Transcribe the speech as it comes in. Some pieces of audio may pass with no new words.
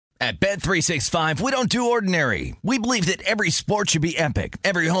At Bet365, we don't do ordinary. We believe that every sport should be epic.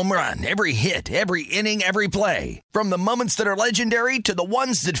 Every home run, every hit, every inning, every play. From the moments that are legendary to the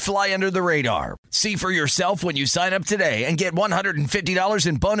ones that fly under the radar. See for yourself when you sign up today and get $150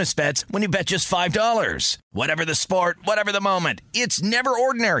 in bonus bets when you bet just $5. Whatever the sport, whatever the moment, it's never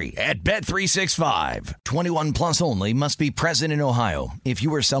ordinary at Bet365. 21 plus only. Must be present in Ohio. If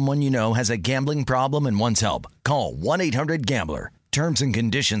you or someone you know has a gambling problem and wants help, call 1-800-GAMBLER. Terms and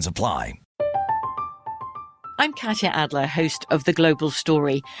conditions apply. I'm Katya Adler, host of The Global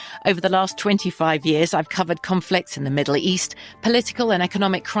Story. Over the last 25 years, I've covered conflicts in the Middle East, political and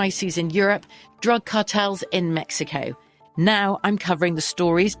economic crises in Europe, drug cartels in Mexico. Now I'm covering the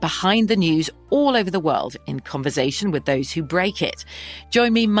stories behind the news all over the world in conversation with those who break it.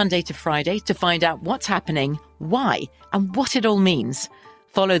 Join me Monday to Friday to find out what's happening, why, and what it all means.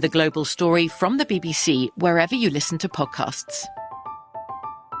 Follow The Global Story from the BBC wherever you listen to podcasts.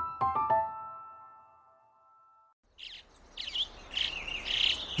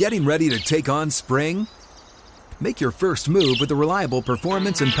 Getting ready to take on spring? Make your first move with the reliable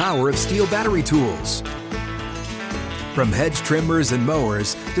performance and power of Steel battery tools. From hedge trimmers and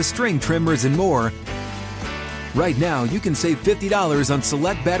mowers to string trimmers and more, right now you can save $50 on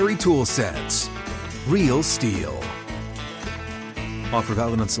select battery tool sets. Real Steel. Offer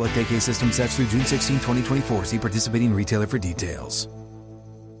valid on select AK system sets through June 16, 2024. See participating retailer for details.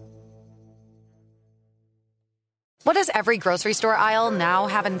 What does every grocery store aisle now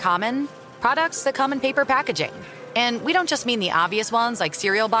have in common? Products that come in paper packaging. And we don't just mean the obvious ones like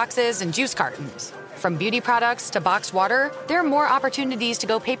cereal boxes and juice cartons. From beauty products to boxed water, there are more opportunities to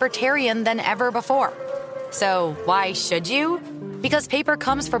go papertarian than ever before. So why should you? Because paper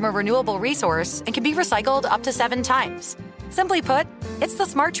comes from a renewable resource and can be recycled up to 7 times. Simply put, it's the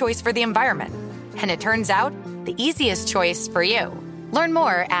smart choice for the environment. And it turns out, the easiest choice for you. Learn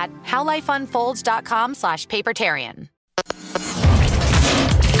more at howlifeunfolds.com/papertarian.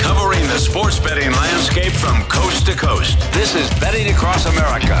 Covering the sports betting landscape from coast to coast. This is Betting Across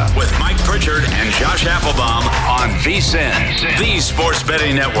America with Mike Pritchard and Josh Applebaum on VSiN, the Sports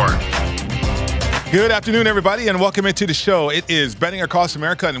Betting Network. Good afternoon, everybody, and welcome into the show. It is Betting Across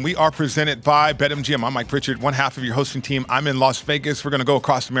America, and we are presented by BetMGM. I'm Mike Pritchard, one half of your hosting team. I'm in Las Vegas. We're going to go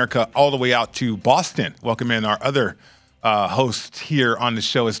across America all the way out to Boston. Welcome in our other host here on the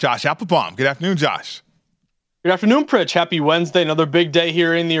show is Josh Applebaum. Good afternoon, Josh. Good afternoon, Pritch. Happy Wednesday. Another big day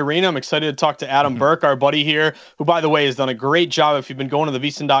here in the arena. I'm excited to talk to Adam Burke, our buddy here, who, by the way, has done a great job, if you've been going to the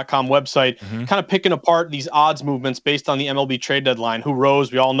VSiN.com website, kind of picking apart these odds movements based on the MLB trade deadline. Who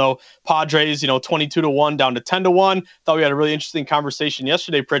rose? We all know Padres, 22-1 down to 10-1. Thought we had a really interesting conversation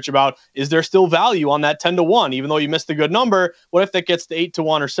yesterday, Pritch, about is there still value on that 10-1? Even though you missed a good number, what if that gets to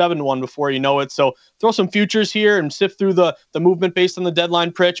 8-1 or 7-1 before you know it? So throw some futures here and sift through the movement based on the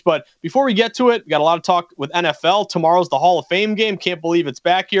deadline, Pritch. But before we get to it, we got a lot of talk with NFL. Tomorrow's the Hall of Fame game. Can't believe it's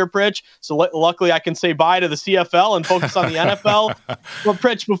back here, Pritch. So luckily I can say bye to the CFL and focus on the NFL. But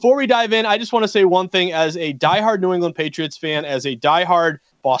Pritch, before we dive in, I just want to say one thing. As a diehard New England Patriots fan, as a diehard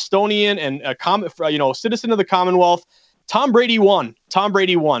Bostonian and a citizen of the Commonwealth, Tom Brady won. Tom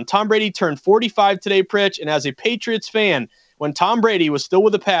Brady turned 45 today, Pritch. And as a Patriots fan, when Tom Brady was still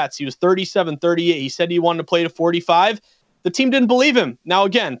with the Pats, he was 37, 38. He said he wanted to play to 45. The team didn't believe him. Now,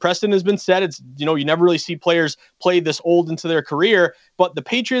 again, Preston has been said. It's, you never really see players play this old into their career, but the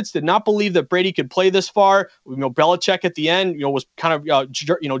Patriots did not believe that Brady could play this far. Belichick at the end, was kind of,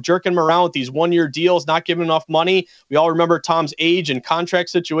 jerking him around with these one-year deals, not giving enough money. We all remember Tom's age and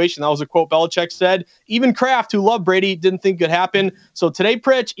contract situation. That was a quote Belichick said. Even Kraft, who loved Brady, didn't think it could happen. So today,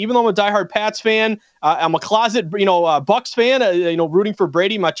 Pritch, even though I'm a diehard Pats fan, I'm a closet, Bucks fan, rooting for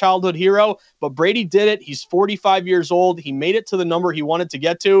Brady, my childhood hero. But Brady did it. He's 45 years old. He made it to the number he wanted to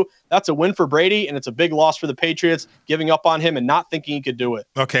get to. That's a win for Brady, and it's a big loss for the Patriots, giving up on him and not thinking he could do it.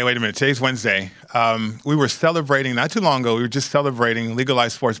 Okay, wait a minute. Today's Wednesday. We were celebrating, not too long ago, we were just celebrating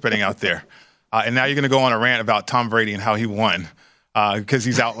legalized sports betting out there. And now you're going to go on a rant about Tom Brady and how he won because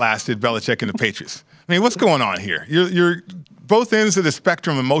he's outlasted Belichick and the Patriots. I mean, what's going on here? You're both ends of the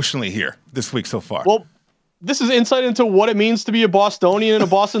spectrum emotionally here this week so far. Well, this is insight into what it means to be a Bostonian and a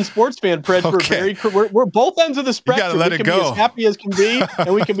Boston sports fan, Pritch. Okay. We're both ends of the spectrum. You gotta let it go. We can be as happy as can be,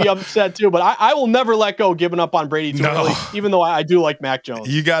 and we can be upset too. But I will never let go giving up on Brady too early, even though I do like Mac Jones.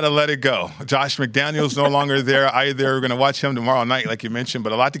 You got to let it go. Josh McDaniels no longer there either. We're going to watch him tomorrow night, like you mentioned.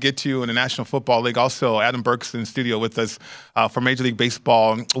 But a lot to get to in the National Football League. Also, Adam Burke's in the studio with us for Major League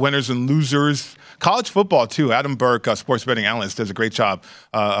Baseball, winners and losers. College football, too. Adam Burke, sports betting analyst, does a great job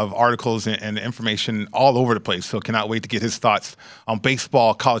of articles and information all over over the place. So cannot wait to get his thoughts on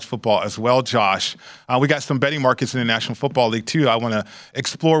baseball, college football as well, Josh. We got some betting markets in the National Football League, too. I want to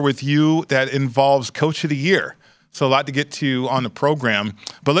explore with you that involves Coach of the Year. So a lot to get to on the program.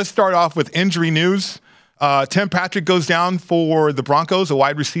 But let's start off with injury news. Tim Patrick goes down for the Broncos, a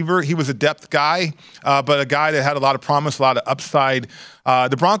wide receiver. He was a depth guy, but a guy that had a lot of promise, a lot of upside.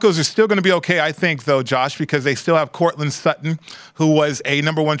 The Broncos are still going to be okay, I think, though, Josh, because they still have Courtland Sutton, who was a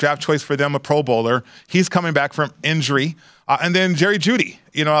number 1 draft choice for them, a Pro Bowler. He's coming back from injury. And then Jerry Jeudy.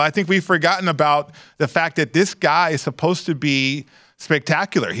 I think we've forgotten about the fact that this guy is supposed to be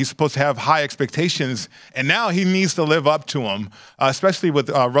spectacular. He's supposed to have high expectations, and now he needs to live up to them, especially with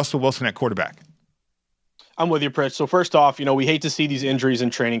Russell Wilson at quarterback. I'm with you, Pritch. So first off, we hate to see these injuries in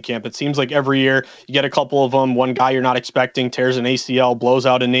training camp. It seems like every year you get a couple of them. One guy you're not expecting tears an ACL, blows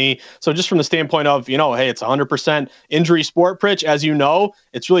out a knee. So just from the standpoint of, hey, it's 100% injury sport, Pritch. As you know,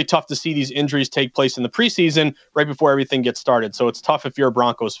 it's really tough to see these injuries take place in the preseason right before everything gets started. So it's tough if you're a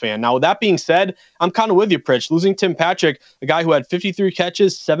Broncos fan. Now, with that being said, I'm kind of with you, Pritch. Losing Tim Patrick, a guy who had 53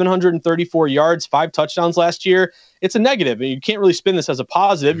 catches, 734 yards, 5 touchdowns last year, it's a negative. And you can't really spin this as a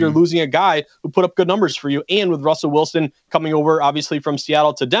positive. You're losing a guy who put up good numbers for you. And with Russell Wilson coming over, obviously, from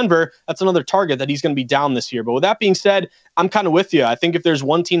Seattle to Denver, that's another target that he's going to be down this year. But with that being said, I'm kind of with you. I think if there's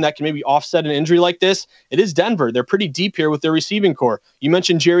one team that can maybe offset an injury like this, it is Denver. They're pretty deep here with their receiving core. You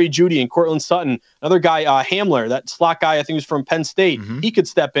mentioned Jerry Jeudy and Courtland Sutton. Another guy, Hamler, that slot guy, I think was from Penn State. He could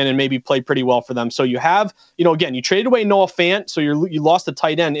step in and maybe play pretty well for them. So you have, again, you traded away Noah Fant, so you lost a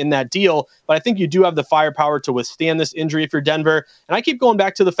tight end in that deal. But I think you do have the firepower to withstand this injury if you're Denver. And I keep going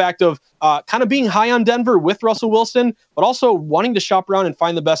back to the fact of kind of being high on Denver with Russell Wilson, but also wanting to shop around and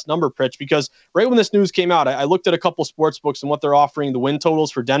find the best number, Pritch, because right when this news came out, I looked at a couple sports books and what they're offering the win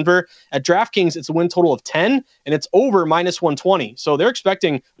totals for Denver. At DraftKings, it's a win total of 10, and it's over minus 120. So they're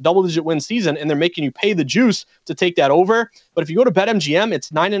expecting a double-digit win season, and they're making you pay the juice to take that over. But if you go to BetMGM,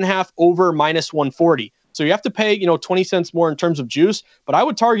 it's 9.5 over minus 140. So you have to pay, 20 cents more in terms of juice. But I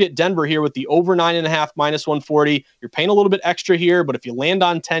would target Denver here with the over 9.5 minus 140. You're paying a little bit extra here, but if you land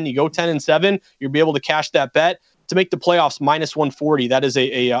on 10, you go 10-7, you'll be able to cash that bet to make the playoffs minus 140. That is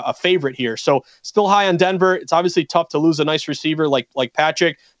a favorite here. So still high on Denver. It's obviously tough to lose a nice receiver like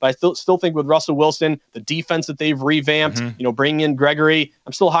Patrick, but I still think with Russell Wilson, the defense that they've revamped, bringing in Gregory,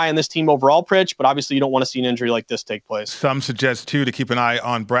 I'm still high on this team overall, Pritch, but obviously you don't want to see an injury like this take place. Some suggest, too, to keep an eye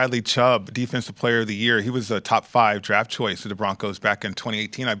on Bradley Chubb, Defensive Player of the Year. He was a top 5 draft choice of the Broncos back in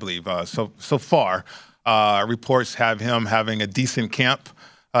 2018, I believe. So far, reports have him having a decent camp.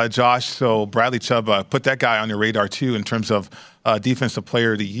 Josh, so Bradley Chubb, put that guy on your radar, too, in terms of Defensive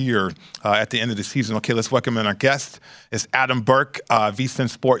Player of the Year at the end of the season. Okay, let's welcome in our guest. It's Adam Burke, VSiN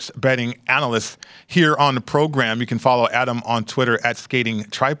Sports betting analyst here on the program. You can follow Adam on Twitter at Skating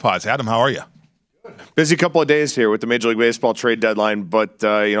Tripods. Adam, how are you? Busy couple of days here with the Major League Baseball trade deadline, but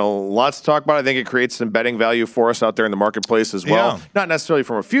lots to talk about. I think it creates some betting value for us out there in the marketplace as well. Yeah. Not necessarily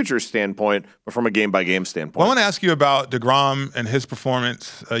from a futures standpoint, but from a game-by-game standpoint. Well, I want to ask you about DeGrom and his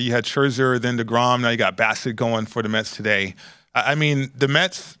performance. You had Scherzer, then DeGrom. Now you got Bassett going for the Mets today. I mean, the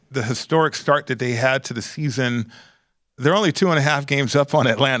Mets, the historic start that they had to the season, they're only 2.5 games up on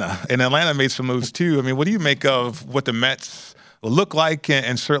Atlanta, and Atlanta made some moves too. I mean, what do you make of what the Mets look like,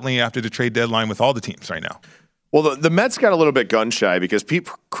 and certainly after the trade deadline with all the teams right now? Well, the Mets got a little bit gun-shy because Pete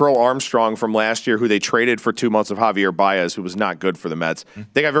Crow-Armstrong from last year, who they traded for 2 months of Javier Baez, who was not good for the Mets,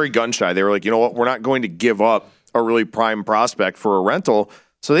 they got very gun-shy. They were like, you know what, we're not going to give up a really prime prospect for a rental.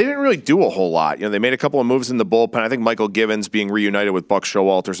 So they didn't really do a whole lot. They made a couple of moves in the bullpen. I think Michael Givens being reunited with Buck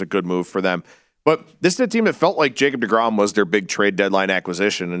Showalter is a good move for them. But this is a team that felt like Jacob deGrom was their big trade deadline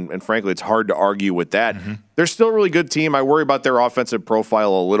acquisition, and frankly, it's hard to argue with that. They're still a really good team. I worry about their offensive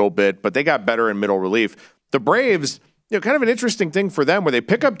profile a little bit, but they got better in middle relief. The Braves, kind of an interesting thing for them where they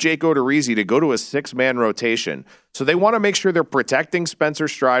pick up Jake Odorizzi to go to a 6-man rotation. So they want to make sure they're protecting Spencer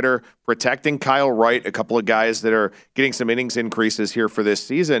Strider, protecting Kyle Wright, a couple of guys that are getting some innings increases here for this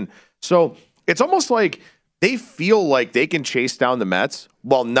season. So it's almost like they feel like they can chase down the Mets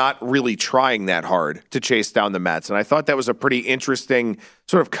while not really trying that hard to chase down the Mets. And I thought that was a pretty interesting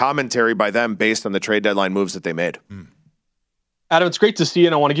sort of commentary by them based on the trade deadline moves that they made. Adam, it's great to see you,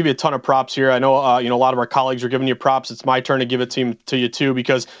 and I want to give you a ton of props here. I know, a lot of our colleagues are giving you props. It's my turn to give it to you too,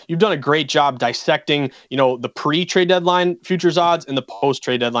 because you've done a great job dissecting, the pre-trade deadline futures odds and the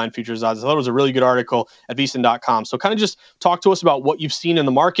post-trade deadline futures odds. I thought it was a really good article at VSiN.com. So kind of just talk to us about what you've seen in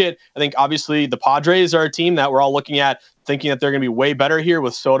the market. I think obviously the Padres are a team that we're all looking at, thinking that they're going to be way better here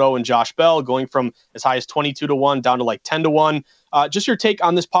with Soto and Josh Bell going from as high as 22-1 down to like 10-1. Just your take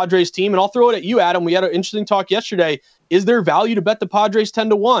on this Padres team, and I'll throw it at you, Adam. We had an interesting talk yesterday. Is there value to bet the Padres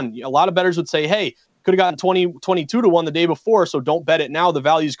 10-1? A lot of bettors would say, hey, Could have gotten 22-1 the day before, so don't bet it now. The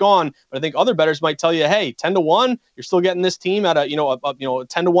value's gone. But I think other bettors might tell you, hey, 10-1, you're still getting this team at a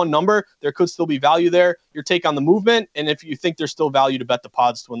 10-1 number. There could still be value there. Your take on the movement, and if you think there's still value to bet the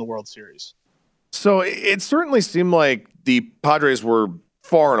Pods to win the World Series. So it certainly seemed like the Padres were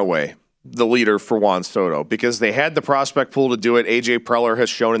far and away the leader for Juan Soto because they had the prospect pool to do it. A.J. Preller has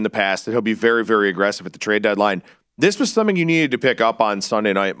shown in the past that he'll be very, very aggressive at the trade deadline. This was something you needed to pick up on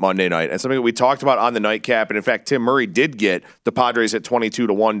Sunday night, Monday night, and something that we talked about on the nightcap. And in fact, Tim Murray did get the Padres at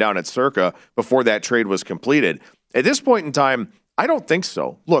 22-1 down at Circa before that trade was completed. At this point in time, I don't think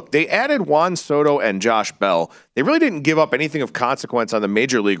so. Look, they added Juan Soto and Josh Bell. They really didn't give up anything of consequence on the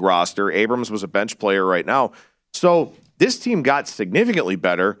major league roster. Abrams was a bench player right now. So this team got significantly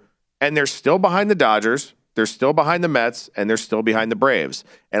better, and they're still behind the Dodgers, they're still behind the Mets, and they're still behind the Braves.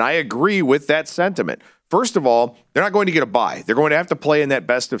 And I agree with that sentiment. First of all, they're not going to get a bye. They're going to have to play in that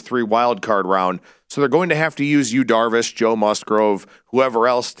best-of-3 wild card round, so they're going to have to use Yu Darvish, Joe Musgrove, whoever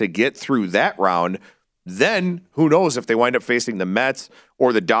else to get through that round. Then, who knows if they wind up facing the Mets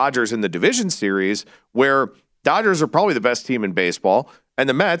or the Dodgers in the division series, where Dodgers are probably the best team in baseball, and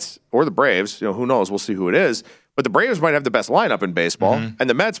the Mets or the Braves, who knows, we'll see who it is, but the Braves might have the best lineup in baseball, and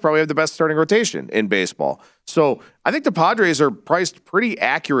the Mets probably have the best starting rotation in baseball. So I think the Padres are priced pretty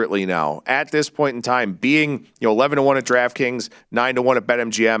accurately now at this point in time, being 11-1 at DraftKings, 9-1 at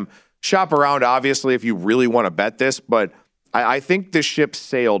BetMGM. Shop around, obviously, if you really want to bet this, but I think the ship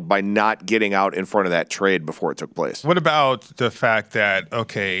sailed by not getting out in front of that trade before it took place. What about the fact that,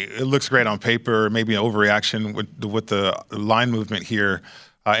 okay, it looks great on paper, maybe an overreaction with the line movement here?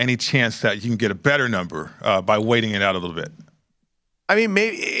 Any chance that you can get a better number by waiting it out a little bit? I mean,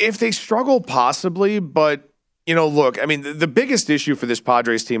 maybe if they struggle, possibly, but look, I mean, the biggest issue for this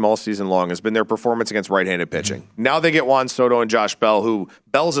Padres team all season long has been their performance against right-handed pitching. Now they get Juan Soto and Josh Bell, who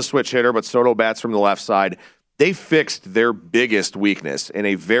Bell's a switch hitter, but Soto bats from the left side. They fixed their biggest weakness in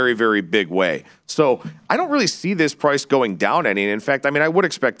a very, very big way. So I don't really see this price going down any. And in fact, I would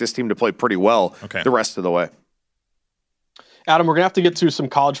expect this team to play pretty well the rest of the way. Adam, we're going to have to get to some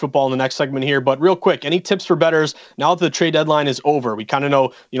college football in the next segment here, but real quick, any tips for bettors now that the trade deadline is over? We kind of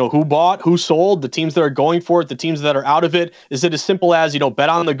know, who bought, who sold, the teams that are going for it, the teams that are out of it. Is it as simple as, bet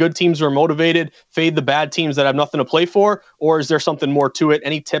on the good teams who are motivated, fade the bad teams that have nothing to play for, or is there something more to it?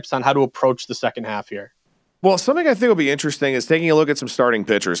 Any tips on how to approach the second half here? Well, something I think will be interesting is taking a look at some starting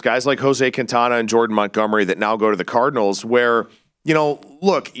pitchers, guys like Jose Quintana and Jordan Montgomery that now go to the Cardinals, where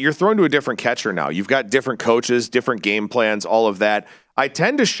look, you're thrown to a different catcher now. You've got different coaches, different game plans, all of that. I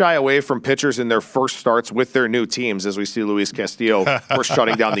tend to shy away from pitchers in their first starts with their new teams, as we see Luis Castillo, we're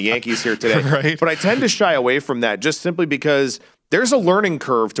shutting down the Yankees here today. Right. But I tend to shy away from that just simply because there's a learning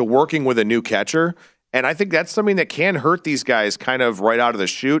curve to working with a new catcher. And I think that's something that can hurt these guys kind of right out of the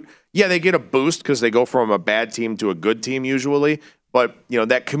chute. Yeah, they get a boost because they go from a bad team to a good team usually. But,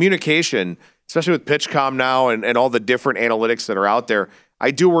 that communication, especially with PitchCom now and all the different analytics that are out there, I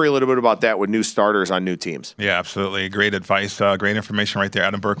do worry a little bit about that with new starters on new teams. Yeah, absolutely. Great advice. Great information right there,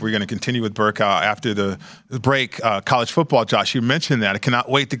 Adam Burke. We're going to continue with Burke after the break. College football, Josh, you mentioned that. I cannot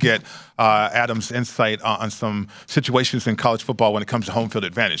wait to get Adam's insight on some situations in college football when it comes to home field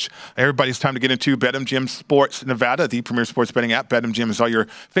advantage. Everybody's time to get into BetMGM Sports Nevada, the premier sports betting app. BetMGM is all your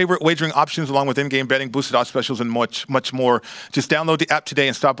favorite wagering options along with in-game betting, boosted odds specials, and much, much more. Just download the app today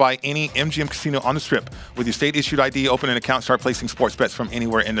and stop by any MGM casino on the Strip with your state-issued ID, open an account, start placing sports bets from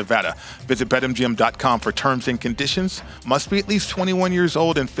anywhere in Nevada. Visit BetMGM.com for terms and conditions. Must be at least 21 years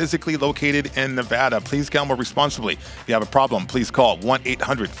old and physically located in Nevada. Please gamble responsibly. If you have a problem, please call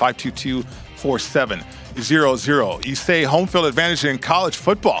 1-800-522-4700. You say home field advantage in college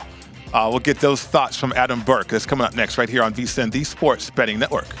football. We'll get those thoughts from Adam Burke. That's coming up next right here on VSiN, the Sports Betting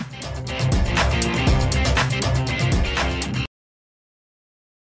Network.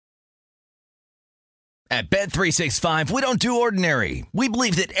 At Bet365, we don't do ordinary. We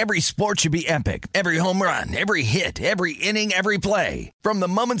believe that every sport should be epic. Every home run, every hit, every inning, every play. From the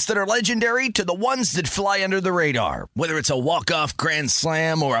moments that are legendary to the ones that fly under the radar. Whether it's a walk-off grand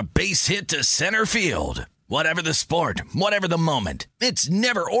slam or a base hit to center field. Whatever the sport, whatever the moment. It's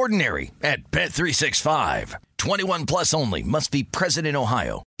never ordinary at Bet365. 21 plus only. Must be present in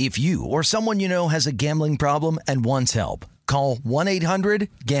Ohio. If you or someone you know has a gambling problem and wants help, call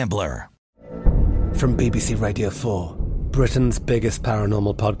 1-800-GAMBLER. From BBC Radio 4, Britain's biggest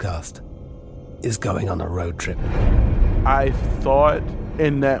paranormal podcast is going on a road trip. I thought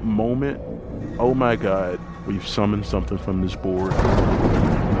in that moment, oh my God, we've summoned something from this board.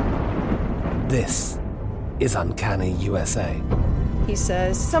 This is Uncanny USA. He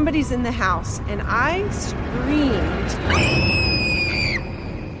says, somebody's in the house, and I screamed.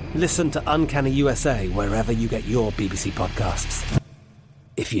 Listen to Uncanny USA wherever you get your BBC podcasts,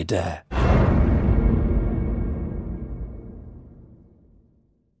 if you dare.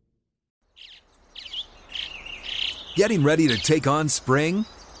 Getting ready to take on spring?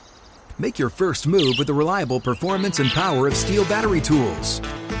 Make your first move with the reliable performance and power of Steel battery tools.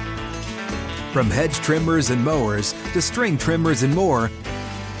 From hedge trimmers and mowers to string trimmers and more,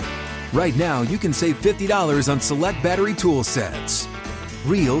 right now you can save $50 on select battery tool sets.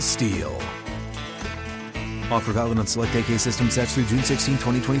 Real Steel. Offer valid on select AK system sets through June 16,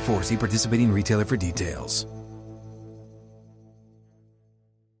 2024. See participating retailer for details.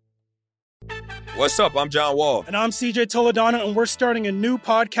 What's up? I'm John Wall. And I'm CJ Toledano, and we're starting a new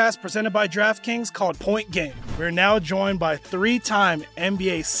podcast presented by DraftKings called Point Game. We're now joined by three-time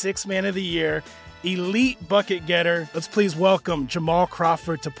NBA Sixth Man of the Year, elite bucket getter. Let's please welcome Jamal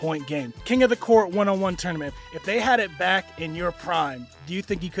Crawford to Point Game. King of the Court one-on-one tournament. If they had it back in your prime, do you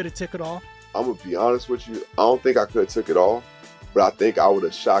think you could have took it all? I'm going to be honest with you. I don't think I could have took it all, but I think I would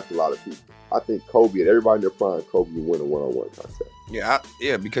have shocked a lot of people. I think Kobe and everybody in their prime, Kobe would win a one-on-one contest. Yeah,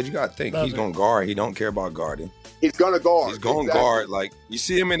 because you got to think. He's going to guard. He don't care about guarding. He's going to guard. He's going to guard. Like, you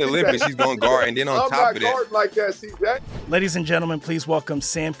see him in the Olympics, he's going to guard. And then on top of that. I'm not guarding like that, CJ. Ladies and gentlemen, please welcome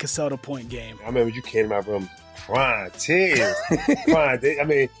Sam Cassell to Point Game. I remember you came out from crying, tears. I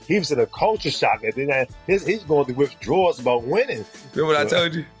mean, he was in a culture shock. And then he's going through withdrawals about winning. Remember what I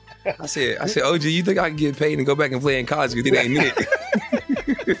told you? I said, OG, you think I can get paid and go back and play in college because it ain't it?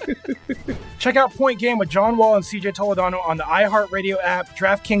 Check out Point Game with John Wall and CJ Toledano on the iHeartRadio app,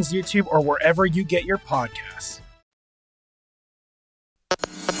 DraftKings YouTube, or wherever you get your podcasts.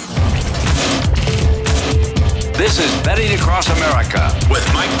 This is Betting Across America with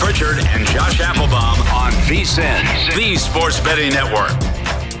Mike Pritchard and Josh Applebaum on VSiN, the Sports Betting Network.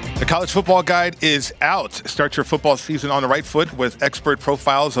 The College Football Guide is out. Start your football season on the right foot with expert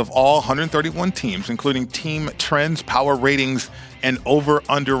profiles of all 131 teams, including team trends, power ratings, and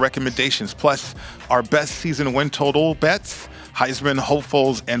over-under recommendations. Plus, our best season win total bets, Heisman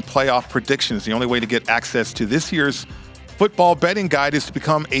hopefuls, and playoff predictions. The only way to get access to this year's football betting guide is to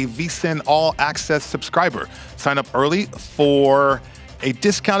become a VSiN All Access subscriber. Sign up early for a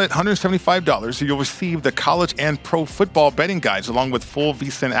discounted $175, so you'll receive the college and pro football betting guides along with full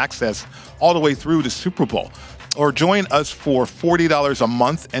VSiN access all the way through to Super Bowl. Or join us for $40 a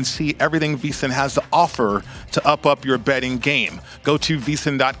month and see everything VSiN has to offer to up your betting game. Go to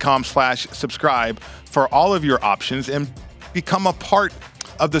VSiN.com/subscribe for all of your options and become a part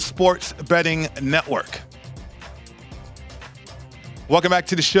of the Sports Betting Network. Welcome back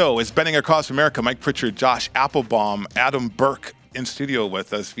to the show. It's Betting Across America. Mike Pritchard, Josh Applebaum, Adam Burke in studio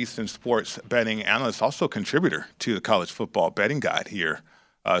with us, VSiN Sports Betting analyst, also contributor to the College Football Betting Guide here.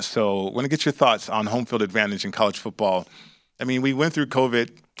 So I want to get your thoughts on home field advantage in college football. I mean, we went through COVID,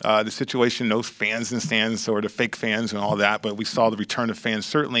 the situation, no fans in stands or the fake fans and all that, but we saw the return of fans.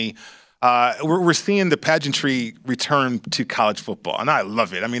 Certainly, we're seeing the pageantry return to college football, and I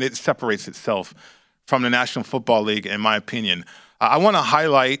love it. I mean, it separates itself from the National Football League, in my opinion. I want to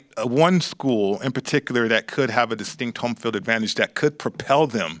highlight one school in particular that could have a distinct home field advantage that could propel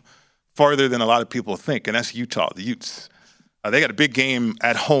them farther than a lot of people think, and that's Utah, the Utes. They got a big game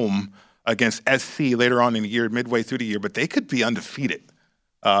at home against SC later on in the year, midway through the year, but they could be undefeated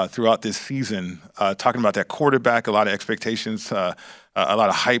throughout this season. Talking about that quarterback, a lot of expectations, a lot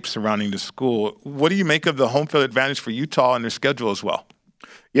of hype surrounding the school. What do you make of the home field advantage for Utah and their schedule as well?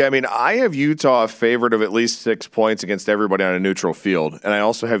 Yeah, I mean, I have Utah a favorite of at least 6 points against everybody on a neutral field, and I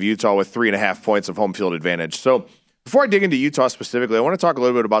also have Utah with 3.5 points of home field advantage. So before I dig into Utah specifically, I want to talk a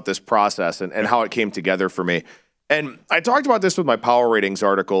little bit about this process and how it came together for me. And I talked about this with my power ratings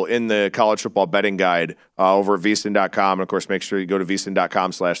article in the College Football Betting Guide over at VSiN.com. And, of course, make sure you go to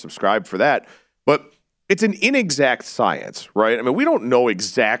VSiN.com/subscribe for that. But it's an inexact science, right? I mean, we don't know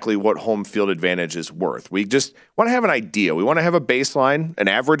exactly what home field advantage is worth. We just want to have an idea. We want to have a baseline, an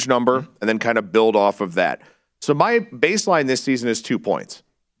average number, and then kind of build off of that. So my baseline this season is 2 points.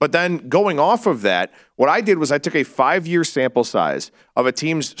 But then going off of that, what I did was I took a 5-year sample size of a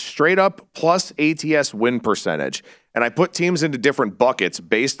team's straight up plus ATS win percentage, and I put teams into different buckets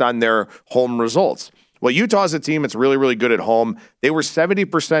based on their home results. Well, Utah's a team that's really, really good at home. They were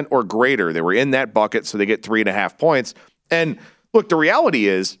 70% or greater. They were in that bucket, so they get 3.5 points. And look, the reality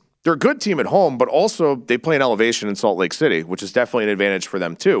is they're a good team at home, but also they play an elevation in Salt Lake City, which is definitely an advantage for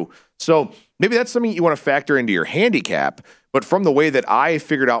them too. So maybe that's something you want to factor into your handicap. But from the way that I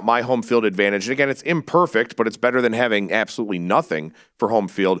figured out my home field advantage, and again, it's imperfect, but it's better than having absolutely nothing for home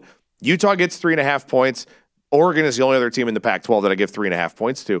field. Utah gets 3.5 points. Oregon is the only other team in the Pac-12 that I give 3.5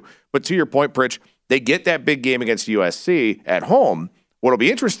 points to. But to your point, Pritch, they get that big game against USC at home. What'll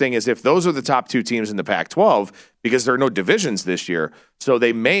be interesting is if those are the top two teams in the Pac-12, because there are no divisions this year, so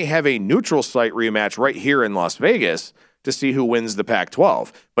they may have a neutral site rematch right here in Las Vegas to see who wins the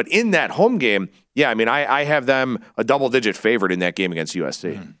Pac-12. But in that home game, yeah, I mean, I have them a double-digit favorite in that game against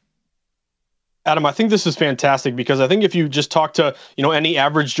USC. Adam, I think this is fantastic because I think if you just talk to, any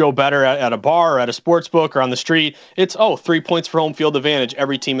average Joe bettor at a bar or at a sports book or on the street, it's, 3 points for home field advantage.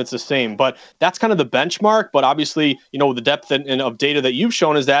 Every team, it's the same. But that's kind of the benchmark. But obviously, the depth of data that you've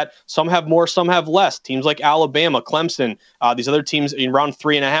shown is that some have more, some have less. Teams like Alabama, Clemson, these other teams in round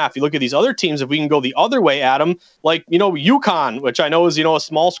 3.5. You look at these other teams, if we can go the other way, Adam, like, UConn, which I know is, a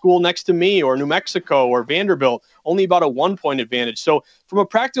small school next to me, or New Mexico or Vanderbilt, only about a 1 point advantage. So from a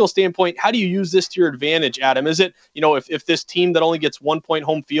practical standpoint, how do you use this to your advantage, Adam? Is it, if this team that only gets 1 point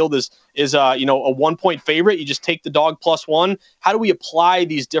home field is a 1 point favorite, you just take the dog +1? How do we apply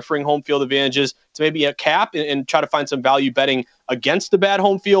these differing home field advantages to maybe a cap and try to find some value betting against the bad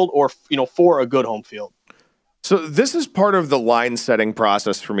home field or, for a good home field? So this is part of the line setting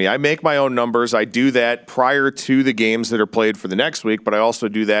process for me. I make my own numbers. I do that prior to the games that are played for the next week, but I also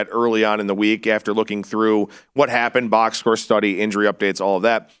do that early on in the week after looking through what happened, box score study, injury updates, all of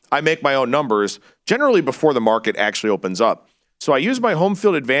that. I make my own numbers generally before the market actually opens up. So I use my home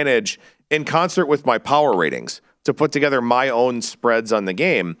field advantage in concert with my power ratings to put together my own spreads on the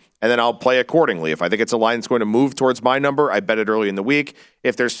game, and then I'll play accordingly. If I think it's a line that's going to move towards my number, I bet it early in the week.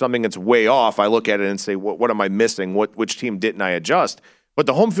 If there's something that's way off, I look at it and say, what am I missing? Which team didn't I adjust? But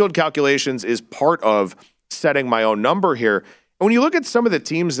the home field calculations is part of setting my own number here. And when you look at some of the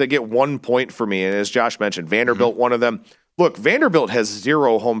teams that get 1 point for me, and as Josh mentioned, Vanderbilt, one of them, look, Vanderbilt has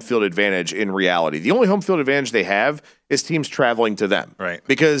 0 home field advantage in reality. The only home field advantage they have is teams traveling to them. Right.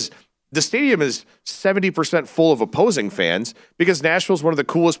 Because the stadium is 70% full of opposing fans because Nashville is one of the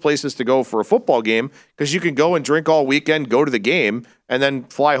coolest places to go for a football game because you can go and drink all weekend, go to the game, and then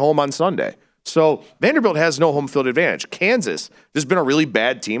fly home on Sunday. So Vanderbilt has no home field advantage. Kansas has been a really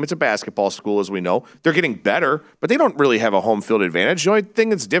bad team. It's a basketball school, as we know. They're getting better, but they don't really have a home field advantage. The only thing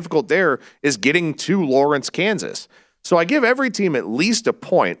that's difficult there is getting to Lawrence, Kansas. So I give every team at least a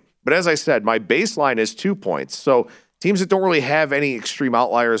point, but as I said, my baseline is 2 points. So teams that don't really have any extreme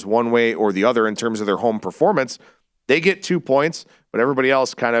outliers one way or the other in terms of their home performance, they get 2 points, but everybody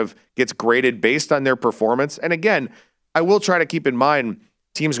else kind of gets graded based on their performance. And again, I will try to keep in mind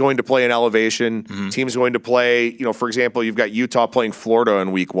teams going to play in elevation, teams going to play, for example, you've got Utah playing Florida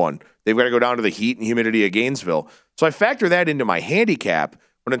in week 1. They've got to go down to the heat and humidity of Gainesville. So I factor that into my handicap,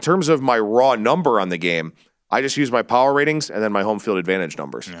 but in terms of my raw number on the game, I just use my power ratings and then my home field advantage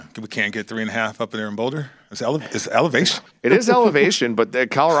numbers. Yeah. We can't get 3.5 up there in Boulder. It's elevation. It is elevation, but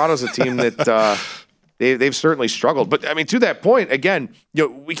Colorado's a team that they've certainly struggled. But I mean, to that point, again,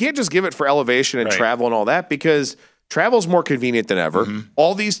 we can't just give it for elevation and travel and all that because travel's more convenient than ever.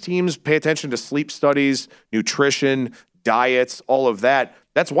 All these teams pay attention to sleep studies, nutrition, diets, all of that.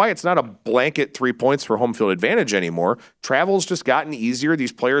 That's why it's not a blanket 3 points for home field advantage anymore. Travel's just gotten easier.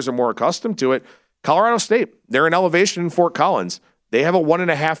 These players are more accustomed to it. Colorado State, they're in elevation in Fort Collins. They have a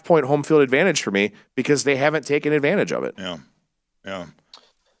 1.5 point home field advantage for me because they haven't taken advantage of it.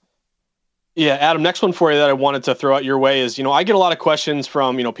 Yeah, Adam, next one for you that I wanted to throw out your way is, I get a lot of questions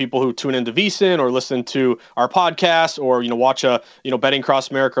from, people who tune into VSiN or listen to our podcast or, watch a, Betting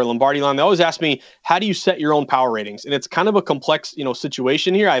Across America or Lombardi Line. They always ask me, how do you set your own power ratings? And it's kind of a complex,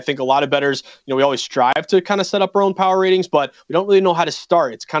 situation here. I think a lot of bettors, we always strive to kind of set up our own power ratings, but we don't really know how to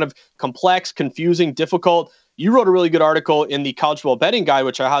start. It's kind of complex, confusing, difficult. You wrote a really good article in the College Football Betting Guide,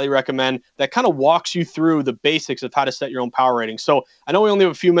 which I highly recommend, that kind of walks you through the basics of how to set your own power rating. So I know we only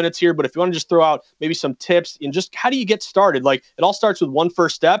have a few minutes here, but if you want to just throw out maybe some tips and just how do you get started? Like it all starts with one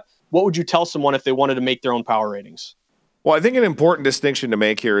first step. What would you tell someone if they wanted to make their own power ratings? Well, I think an important distinction to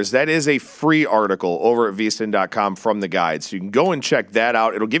make here is that is a free article over at vsin.com from the guide. So you can go and check that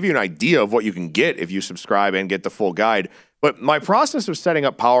out. It'll give you an idea of what you can get if you subscribe and get the full guide. But my process of setting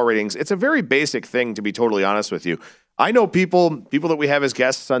up power ratings, it's a very basic thing, to be totally honest with you. I know people that we have as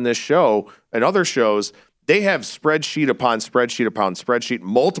guests on this show and other shows, they have spreadsheet upon spreadsheet upon spreadsheet,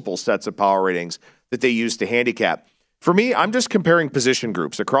 multiple sets of power ratings that they use to handicap. For me, I'm just comparing position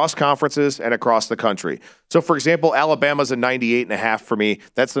groups across conferences and across the country. So, for example, Alabama's a 98.5 for me.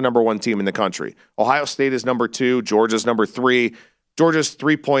 That's the number 1 team in the country. Ohio State is number 2. Georgia's number 3. Georgia's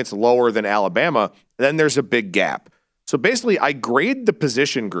 3 points lower than Alabama. Then there's a big gap. So basically, I grade the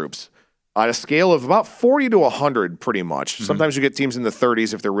position groups on a scale of about 40 to 100 pretty much. Sometimes you get teams in the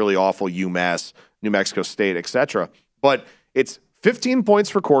 30s if they're really awful, UMass, New Mexico State, etc. But it's 15 points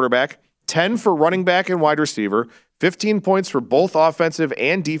for quarterback, 10 for running back and wide receiver, 15 points for both offensive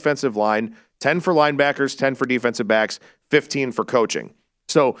and defensive line, 10 for linebackers, 10 for defensive backs, 15 for coaching.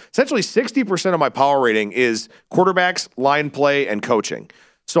 So essentially 60% of my power rating is quarterbacks, line play, and coaching.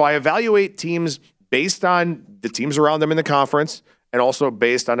 So I evaluate teams based on the teams around them in the conference and also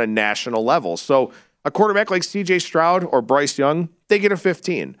based on a national level. So a quarterback like C.J. Stroud or Bryce Young, they get a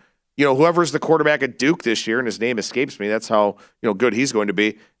 15. Whoever's the quarterback at Duke this year, and his name escapes me, that's how good he's going to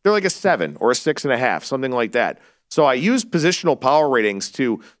be, they're like a 7 or a 6.5, something like that. So I use positional power ratings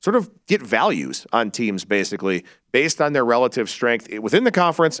to sort of get values on teams, basically, based on their relative strength within the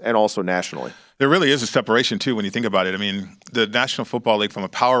conference and also nationally. There really is a separation, too, when you think about it. I mean, the National Football League, from a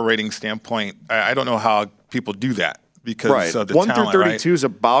power rating standpoint, I don't know how people do that. Because of the 1 talent, through 32 is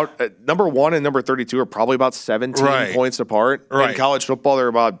about number 1 and number 32 are probably about 17 points apart. In college football, they're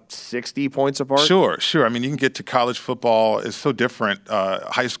about 60 points apart. Sure. I mean, you can get to college football. It's so different.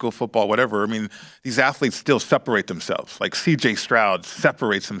 High school football, whatever. I mean, these athletes still separate themselves. Like C.J. Stroud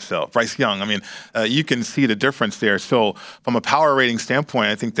separates himself. Bryce Young. I mean, you can see the difference there. So from a power rating standpoint,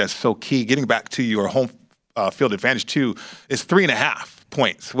 I think that's so key. Getting back to your home field advantage, too, is 3.5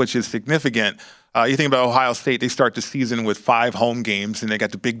 points, which is significant. You think about Ohio State, they start the season with 5 home games, and they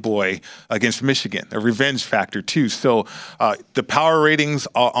got the big boy against Michigan, a revenge factor, too. So the power ratings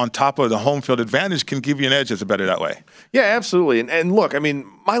on top of the home field advantage can give you an edge as a better that way. Yeah, absolutely. And look, I mean,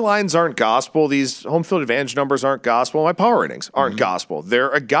 my lines aren't gospel. These home field advantage numbers aren't gospel. My power ratings aren't gospel.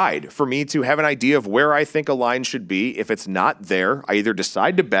 They're a guide for me to have an idea of where I think a line should be. If it's not there, I either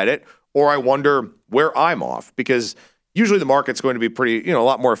decide to bet it or I wonder where I'm off, because usually the market's going to be pretty, a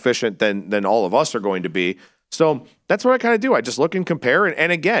lot more efficient than all of us are going to be. So that's what I kind of do. I just look and compare. And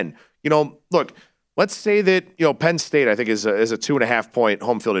again, look, let's say that, Penn State, I think, is a 2.5 point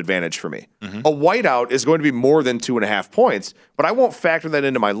home field advantage for me. A whiteout is going to be more than 2.5 points, but I won't factor that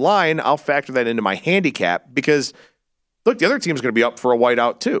into my line. I'll factor that into my handicap because, look, the other team's going to be up for a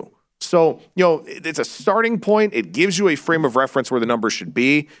whiteout too. So, it's a starting point. It gives you a frame of reference where the numbers should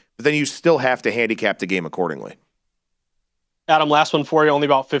be, but then you still have to handicap the game accordingly. Adam, last one for you, only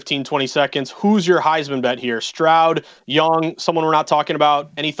about 15, 20 seconds. Who's your Heisman bet here? Stroud, Young, someone we're not talking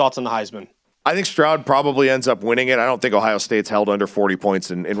about? Any thoughts on the Heisman? I think Stroud probably ends up winning it. I don't think Ohio State's held under 40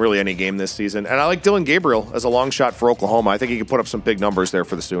 points in really any game this season. And I like Dylan Gabriel as a long shot for Oklahoma. I think he can put up some big numbers there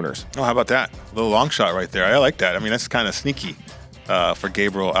for the Sooners. Oh, how about that? A little long shot right there. I like that. I mean, that's kind of sneaky for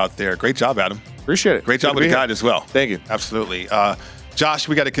Gabriel out there. Great job, Adam. Appreciate it. Great job with the guide as well. Thank you. Absolutely. Josh,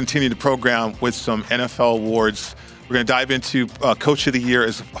 we got to continue the program with some NFL awards. We're going to dive into Coach of the Year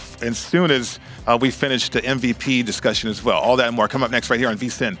as soon as we finish the MVP discussion as well. All that and more come up next right here on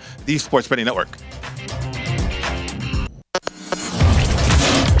VSiN, the Sports Betting Network.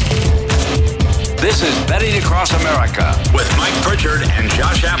 This is Betting Across America with Mike Pritchard and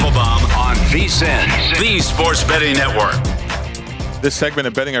Josh Applebaum on VSiN, the Sports Betting Network. This segment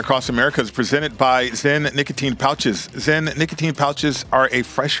of Betting Across America is presented by Zen Nicotine Pouches. Zen Nicotine Pouches are a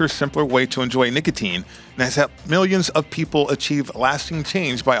fresher, simpler way to enjoy nicotine and has helped millions of people achieve lasting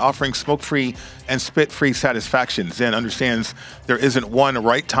change by offering smoke-free and spit-free satisfaction. Zen understands there isn't one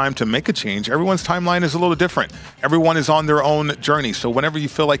right time to make a change. Everyone's timeline is a little different. Everyone is on their own journey. So whenever you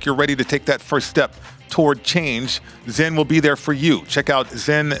feel like you're ready to take that first step toward change, Zen will be there for you. Check out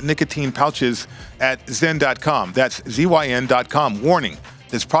Zen Nicotine Pouches at zen.com. That's ZYN.com. Warning,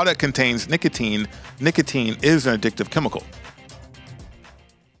 this product contains nicotine. Nicotine is an addictive chemical.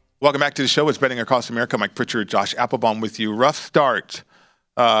 Welcome back to the show. It's Betting Across America. Mike Pritchard, Josh Applebaum with you. Rough start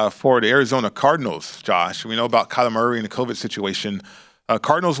for the Arizona Cardinals, Josh. We know about Kyler Murray and the COVID situation.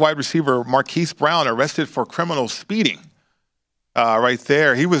 Cardinals wide receiver Marquise Brown arrested for criminal speeding. Right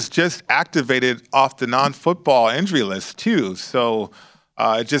there. He was just activated off the non-football injury list, too. So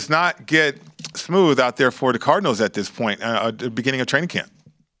it does not get smooth out there for the Cardinals at this point, at the beginning of training camp.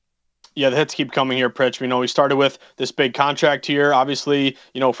 Yeah, the hits keep coming here, Pritch. We know we started with this big contract here, obviously,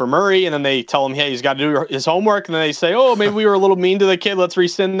 for Murray, and then they tell him, hey, he's got to do his homework, and then they say, oh, maybe we were a little mean to the kid, let's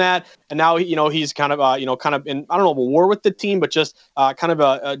rescind that. And now, he's kind of in, I don't know, a war with the team, but just kind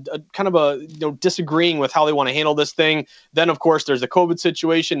of disagreeing with how they want to handle this thing. Then, of course, there's the COVID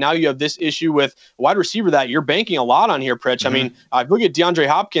situation. Now you have this issue with a wide receiver that you're banking a lot on here, Pritch. Mm-hmm. I mean, if you look at DeAndre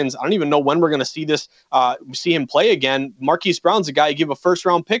Hopkins, I don't even know when we're going to see this, see him play again. Marquise Brown's a guy you give a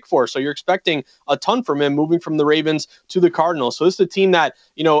first-round pick for, so you're expecting a ton from him moving from the Ravens to the Cardinals. So this is a team that,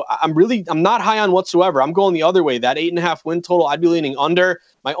 I'm not high on whatsoever. I'm going the other way. That 8.5 win total, I'd be leaning under.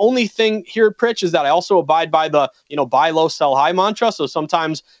 My only thing here, Pritch, is that I also abide by the, buy low, sell high mantra. So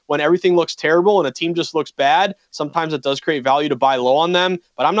sometimes when everything looks terrible and a team just looks bad, sometimes it does create value to buy low on them.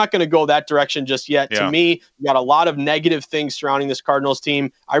 But I'm not going to go that direction just yet. Yeah. To me, you got a lot of negative things surrounding this Cardinals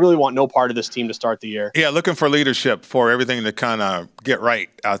team. I really want no part of this team to start the year. Yeah, looking for leadership for everything to kind of get right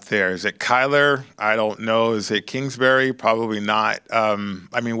out there. Is it Kyler? I don't know. Is it Kingsbury? Probably not.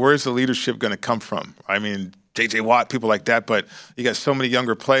 Where's the leadership going to come from? J.J. Watt, people like that, but you got so many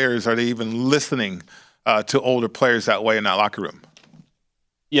younger players. Are they even listening to older players that way in that locker room?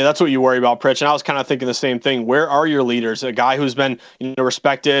 Yeah, that's what you worry about, Pritch. And I was kind of thinking the same thing. Where are your leaders? A guy who's been,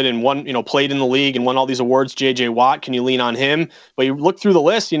 respected and won, played in the league and won all these awards, J.J. Watt. Can you lean on him? But you look through the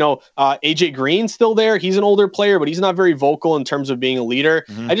list, A.J. Green's still there. He's an older player, but he's not very vocal in terms of being a leader.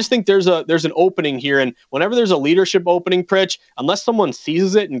 Mm-hmm. I just think there's an opening here. And whenever there's a leadership opening, Pritch, unless someone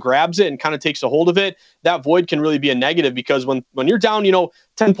seizes it and grabs it and kind of takes a hold of it, that void can really be a negative, because when you're down,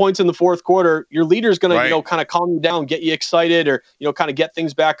 10 points in the fourth quarter, your leader's going to, kind of calm you down, get you excited, or, kind of get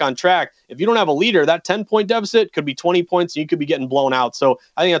things back on track. If you don't have a leader, that 10-point deficit could be 20 points and you could be getting blown out. So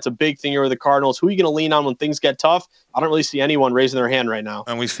I think that's a big thing here with the Cardinals. Who are you going to lean on when things get tough? I don't really see anyone raising their hand right now.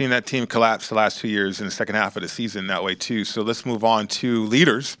 And we've seen that team collapse the last 2 years in the second half of the season that way too. So let's move on to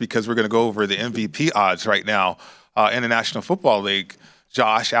leaders, because we're going to go over the MVP odds right now in the National Football League.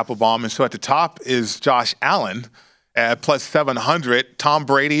 Josh Applebaum. And so at the top is Josh Allen at plus 700. Tom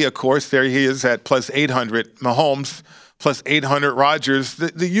Brady, of course, there he is at plus 800. Mahomes, plus 800. Rodgers,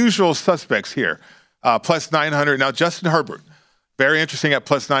 the usual suspects here, plus 900. Now, Justin Herbert, very interesting at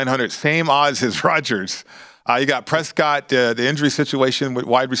plus 900. Same odds as Rodgers. You got Prescott, the injury situation with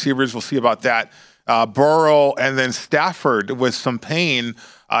wide receivers. We'll see about that. Burrow, and then Stafford with some pain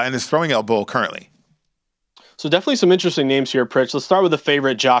in his throwing elbow currently. So definitely some interesting names here, Pritch. Let's start with the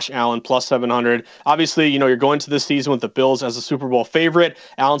favorite, Josh Allen, plus 700. Obviously, you're going to this season with the Bills as a Super Bowl favorite.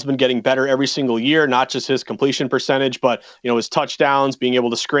 Allen's been getting better every single year, not just his completion percentage, but, his touchdowns, being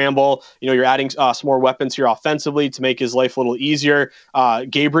able to scramble. You're adding some more weapons here offensively to make his life a little easier.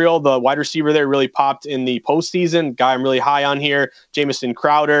 Gabriel, the wide receiver there, really popped in the postseason. Guy I'm really high on here. Jamison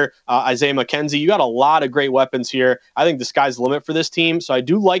Crowder, Isaiah McKenzie. You got a lot of great weapons here. I think the sky's the limit for this team. So I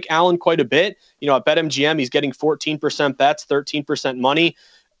do like Allen quite a bit. At BetMGM, he's getting 14% bets, 13% money.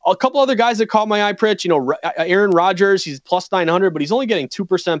 A couple other guys that caught my eye, Pritch, Aaron Rodgers, he's plus 900, but he's only getting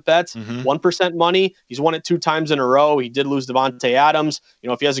 2% bets, 1% money. He's won it 2 times in a row. He did lose Devontae Adams.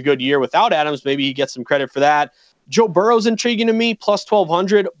 If he has a good year without Adams, maybe he gets some credit for that. Joe Burrow's intriguing to me, plus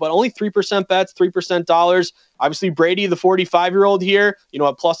 1,200, but only 3% bets, 3% dollars. Obviously, Brady, the 45-year-old here,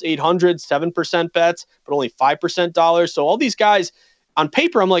 at plus 800, 7% bets, but only 5% dollars. So all these guys, on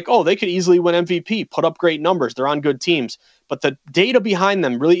paper, I'm like, they could easily win MVP, put up great numbers. They're on good teams. But the data behind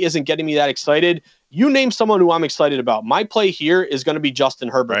them really isn't getting me that excited. You name someone who I'm excited about. My play here is going to be Justin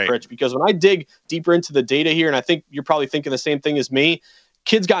Herbert, Rich, because when I dig deeper into the data here, and I think you're probably thinking the same thing as me,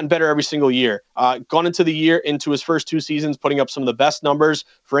 kid's gotten better every single year. Gone into the year, into his first 2 seasons, putting up some of the best numbers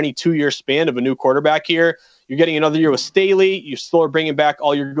for any 2-year span of a new quarterback here. You're getting another year with Staley. You still are bringing back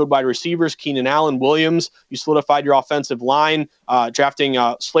all your good wide receivers, Keenan Allen, Williams. You solidified your offensive line, drafting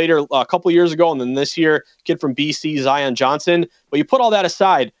Slater a couple of years ago, and then this year, kid from BC, Zion Johnson. But you put all that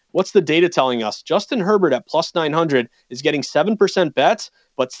aside, what's the data telling us? Justin Herbert at plus 900 is getting 7% bets,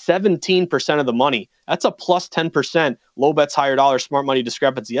 but 17% of the money. That's a plus 10% low bets, higher dollar, smart money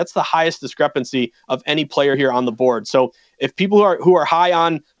discrepancy. That's the highest discrepancy of any player here on the board. So if people who are high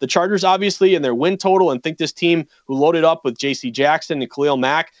on the Chargers, obviously, and their win total, and think this team who loaded up with J.C. Jackson and Khalil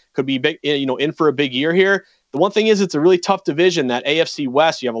Mack could be big, in for a big year here. The one thing is, it's a really tough division, that AFC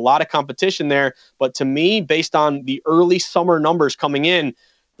West. You have a lot of competition there. But to me, based on the early summer numbers coming in,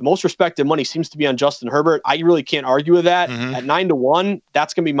 the most respected money seems to be on Justin Herbert. I really can't argue with that. At 9-1,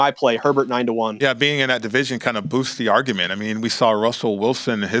 that's going to be my play. Herbert 9-1. Yeah, being in that division kind of boosts the argument. I mean, we saw Russell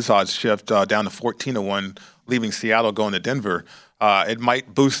Wilson, his odds shift down to 14-1, leaving Seattle, going to Denver. It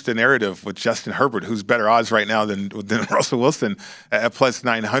might boost the narrative with Justin Herbert, who's better odds right now than Russell Wilson at plus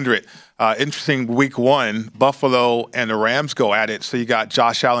 900. Interesting week 1, Buffalo and the Rams go at it. So you got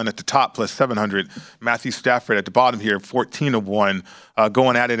Josh Allen at the top, plus 700. Matthew Stafford at the bottom here, 14-1,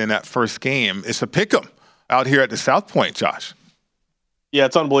 going at it in that first game. It's a pick'em out here at the South Point, Josh. Yeah,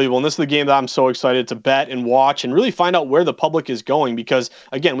 it's unbelievable. And this is the game that I'm so excited to bet and watch and really find out where the public is going. Because,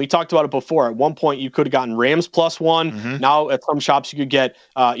 again, we talked about it before. At one point, you could have gotten Rams +1. Now, at some shops, you could get,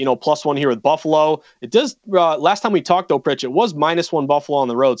 +1 here with Buffalo. It does, last time we talked, though, Pritch, it was -1 Buffalo on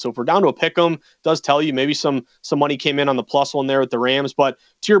the road. So if we're down to a pick'em, it does tell you maybe some money came in on the +1 there with the Rams. But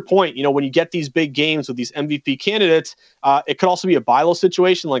to your point, when you get these big games with these MVP candidates, it could also be a buy low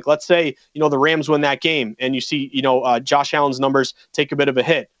situation. Like, let's say, the Rams win that game and you see, Josh Allen's numbers take a bit bit of a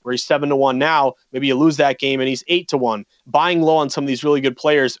hit, where he's 7-1 now. Maybe you lose that game and he's 8-1. Buying low on some of these really good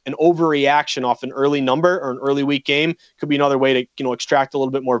players, an overreaction off an early number or an early week game could be another way to extract a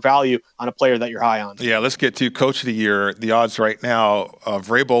little bit more value on a player that you're high on. Yeah, let's get to Coach of the Year. The odds right now,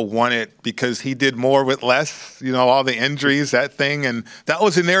 Vrabel won it because he did more with less, all the injuries, that thing. And that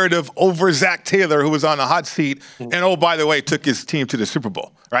was a narrative over Zach Taylor, who was on the hot seat. And, oh, by the way, took his team to the Super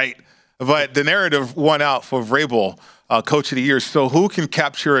Bowl, right? But the narrative won out for Vrabel, Coach of the Year. So who can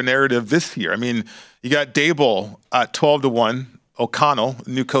capture a narrative this year? I mean, you got Daboll at 12-1. O'Connell,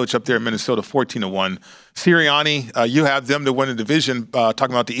 new coach up there in Minnesota, 14-1. Sirianni, you have them to win the division,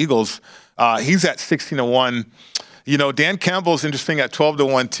 talking about the Eagles. He's at 16-1. Dan Campbell's interesting at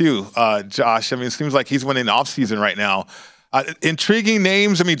 12-1 too, Josh. I mean, it seems like he's winning the offseason right now. Intriguing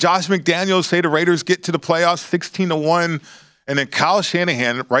names. I mean, Josh McDaniels, say the Raiders get to the playoffs, 16-1. And then Kyle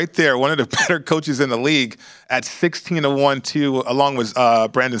Shanahan, right there, one of the better coaches in the league, at 16-1 too, along with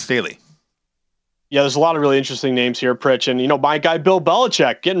Brandon Staley. Yeah, there's a lot of really interesting names here, Pritch. And, my guy Bill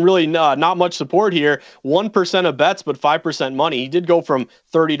Belichick getting really not much support here. 1% of bets, but 5% money. He did go from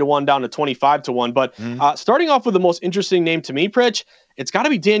 30-1 down to 25-1. But starting off with the most interesting name to me, Pritch, it's got to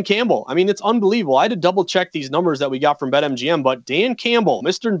be Dan Campbell. I mean, it's unbelievable. I had to double check these numbers that we got from BetMGM, but Dan Campbell,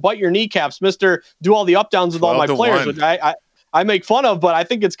 Mr. Bite Your Kneecaps, Mr. Do all the up downs with all my players, which I make fun of, but I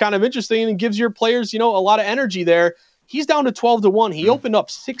think it's kind of interesting and gives your players, a lot of energy there. He's down to 12-1. He opened up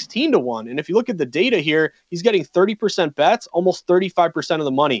 16-1. And if you look at the data here, he's getting 30% bets, almost 35% of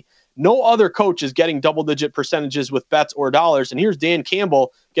the money. No other coach is getting double-digit percentages with bets or dollars. And here's Dan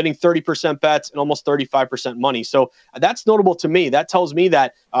Campbell getting 30% bets and almost 35% money. So that's notable to me. That tells me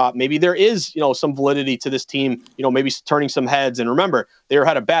that maybe there is, some validity to this team, maybe turning some heads. And remember, they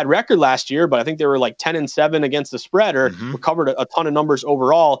had a bad record last year, but I think they were like 10-7 against the spread, or recovered a ton of numbers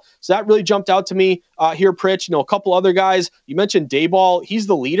overall. So that really jumped out to me here, Pritch. A couple other guys. You mentioned Daboll. He's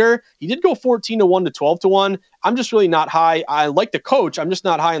the leader. He did go 14-1 to 12-1. I'm just really not high. I like the coach. I'm just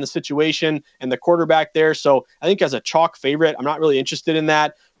not high in the situation and the quarterback there. So I think as a chalk favorite, I'm not really interested in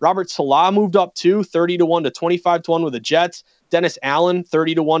that. Robert Salah moved up too, 30-1 to 25-1 with the Jets. Dennis Allen,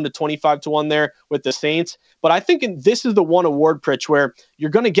 30-1 to 25-1 there with the Saints. But I think this is the one award, Pritch, where you're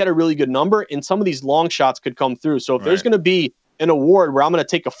going to get a really good number, and some of these long shots could come through. So if there's going to be an award where I'm going to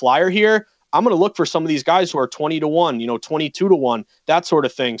take a flyer here, I'm going to look for some of these guys who are 20-1, 22-1, that sort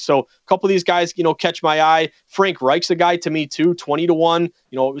of thing. So a couple of these guys, catch my eye. Frank Reich's a guy to me too, 20-1.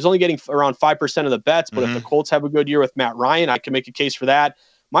 He was only getting around 5% of the bets, but if the Colts have a good year with Matt Ryan, I can make a case for that.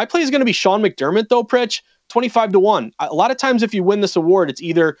 My play is going to be Sean McDermott, though, Pritch, 25-1. A lot of times if you win this award, it's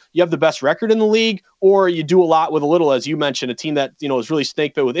either you have the best record in the league or you do a lot with a little, as you mentioned, a team that, is really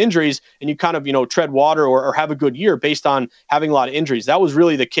snake bit with injuries, and you kind of, tread water or have a good year based on having a lot of injuries. That was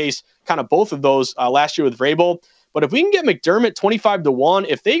really the case, kind of both of those last year with Vrabel. But if we can get McDermott 25-1,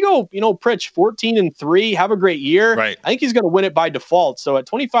 if they go, Pritch 14-3, have a great year, I think he's going to win it by default. So at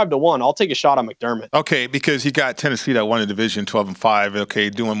 25-1, I'll take a shot on McDermott. Okay, because you got Tennessee that won the division 12-5. Okay,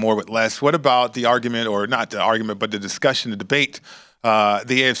 doing more with less. What about the argument, or not the argument, but the discussion, the debate, the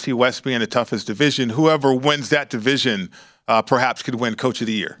AFC West being the toughest division? Whoever wins that division perhaps could win Coach of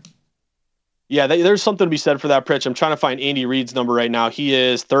the Year. Yeah, there's something to be said for that, Pritch. I'm trying to find Andy Reid's number right now. He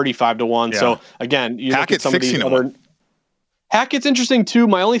is 35-1. Yeah. So, again, you look at some of these other – Hackett's interesting, too.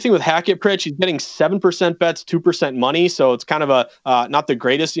 My only thing with Hackett, Pritch, he's getting 7% bets, 2% money. So it's kind of a not the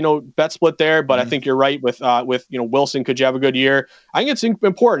greatest, bet split there. But I think you're right with Wilson. Could you have a good year? I think it's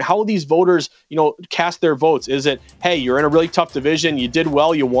important. How will these voters, cast their votes? Is it, hey, you're in a really tough division. You did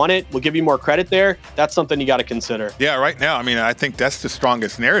well. You won it. We'll give you more credit there. That's something you got to consider. Yeah, right now. I mean, I think that's the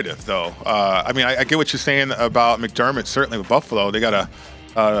strongest narrative, though. I get what you're saying about McDermott, certainly with Buffalo. They got to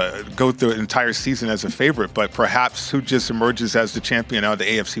go through an entire season as a favorite, but perhaps who just emerges as the champion out of the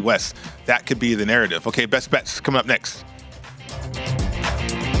AFC West. That could be the narrative. Okay, best bets coming up next.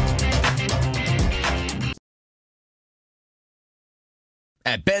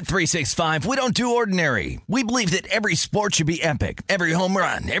 At Bet365, we don't do ordinary. We believe that every sport should be epic. Every home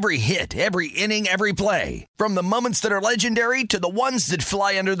run, every hit, every inning, every play. From the moments that are legendary to the ones that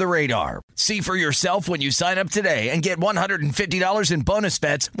fly under the radar. See for yourself when you sign up today and get $150 in bonus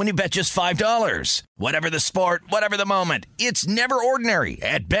bets when you bet just $5. Whatever the sport, whatever the moment, it's never ordinary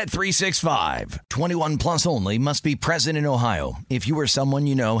at Bet365. 21 plus only. Must be present in Ohio. If you or someone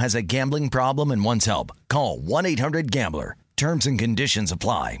you know has a gambling problem and wants help, call 1-800-GAMBLER. Terms and conditions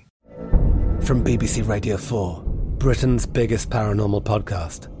apply. From BBC Radio 4, Britain's biggest paranormal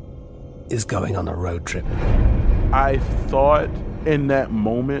podcast is going on a road trip. I thought in that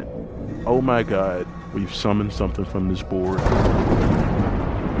moment, oh my God, we've summoned something from this board.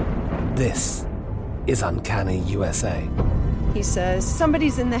 This is Uncanny USA. He says,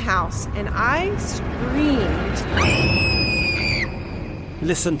 somebody's in the house, and I screamed.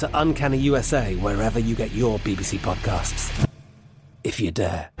 Listen to Uncanny USA wherever you get your BBC podcasts, if you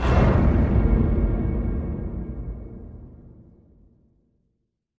dare.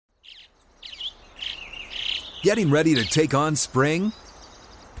 Getting ready to take on spring?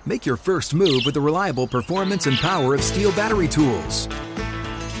 Make your first move with the reliable performance and power of Steel battery tools.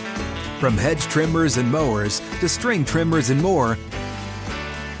 From hedge trimmers and mowers to string trimmers and more,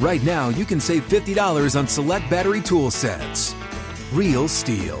 right now you can save $50 on select battery tool sets. Real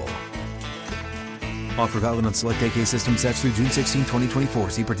Steel. Offer valid on select AK system sets through June 16, 2024.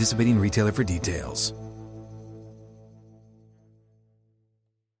 See participating retailer for details.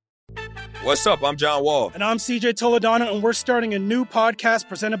 What's up? I'm John Wall. And I'm CJ Toledano, and we're starting a new podcast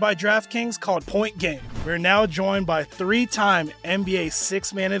presented by DraftKings called Point Game. We're now joined by three-time NBA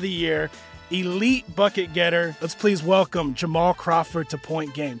Sixth Man of the Year, elite bucket getter. Let's please welcome Jamal Crawford to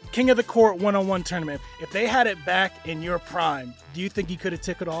Point Game. King of the Court one-on-one tournament. If they had it back in your prime, do you think you could have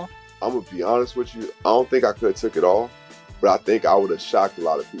took it all? I'm going to be honest with you. I don't think I could have took it all, but I think I would have shocked a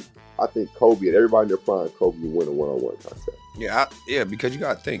lot of people. I think Kobe and everybody in their prime, Kobe would win a one-on-one contest. Yeah, because you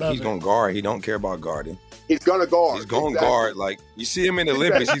got to think, he's going to guard. He don't care about guarding. He's going to guard. He's going to guard. Like, you see him in the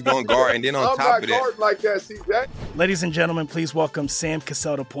Olympics, he's going to guard. And then on top of that. I'm not guarding like that, CJ. Ladies and gentlemen, please welcome Sam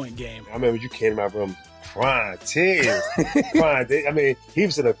Cassell to Point Game. I remember you came to my room crying, tears, crying. I mean, he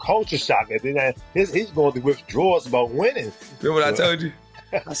was in a culture shock. And then he's going through withdrawals about winning. Remember what I told you?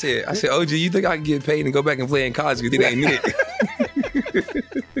 I said, OG, you think I can get paid and go back and play in college because it ain't it?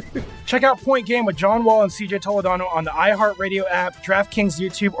 Check out Point Game with John Wall and CJ Toledano on the iHeartRadio app, DraftKings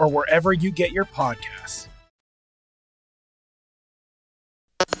YouTube, or wherever you get your podcasts.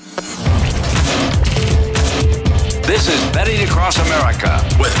 This is Betting Across America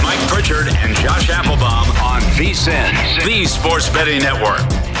with Mike Pritchard and Josh Applebaum on VSiN, the Sports Betting Network.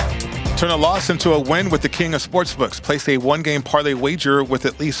 Turn a loss into a win with the king of sportsbooks. Place a one-game parlay wager with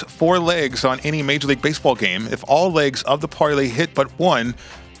at least 4 legs on any Major League Baseball game. If all legs of the parlay hit but one,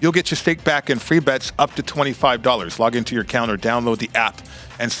 you'll get your stake back and free bets up to $25. Log into your account or download the app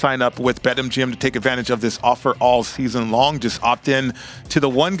and sign up with BetMGM to take advantage of this offer all season long. Just opt in to the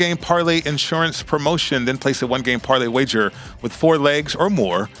one-game parlay insurance promotion, then place a one-game parlay wager with 4 legs or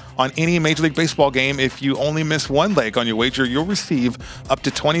more on any Major League Baseball game. If you only miss one leg on your wager, you'll receive up to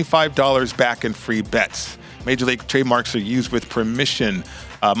 $25 back in free bets. Major League trademarks are used with permission.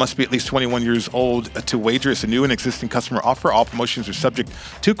 Must be at least 21 years old to wager. It's a new and existing customer offer. All promotions are subject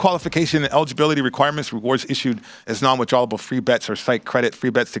to qualification and eligibility requirements. Rewards issued as non-withdrawable free bets or site credit.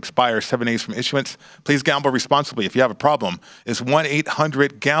 Free bets expire 7 days from issuance. Please gamble responsibly. If you have a problem, it's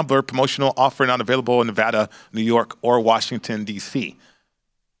 1-800-GAMBLER. Promotional offer not available in Nevada, New York, or Washington, D.C.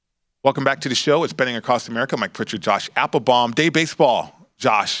 Welcome back to the show. It's Betting Across America. Mike Pritchard, Josh Applebaum. Day baseball,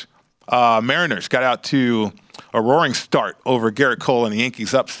 Josh. Mariners got out to a roaring start over Garrett Cole and the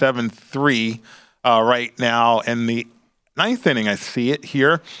Yankees, up 7-3 right now. And the ninth inning, I see it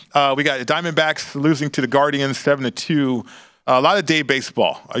here. We got the Diamondbacks losing to the Guardians 7-2. A lot of day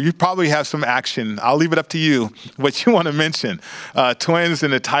baseball. You probably have some action. I'll leave it up to you what you want to mention. Twins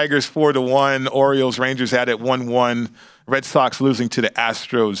and the Tigers 4-1. Orioles, Rangers at it 1-1. Red Sox losing to the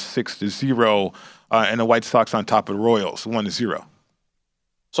Astros 6-0. And the White Sox on top of the Royals 1-0.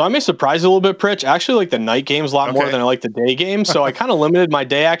 So I may surprise you a little bit, Pritch. I actually like the night games a lot more than I like the day games. So I kind of limited my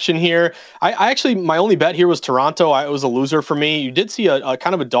day action here. I actually, my only bet here was Toronto. It was a loser for me. You did see a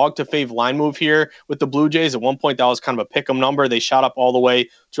kind of a dog to fave line move here with the Blue Jays. At one point, that was kind of a pick 'em number. They shot up all the way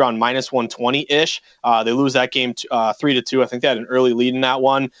to around minus 120-ish. They lose that game 3-2. I think they had an early lead in that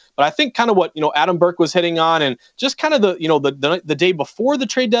one. But I think kind of what, Adam Burke was hitting on, and just kind of the day before the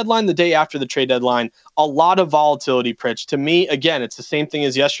trade deadline, the day after the trade deadline, a lot of volatility, Pritch. To me, again, it's the same thing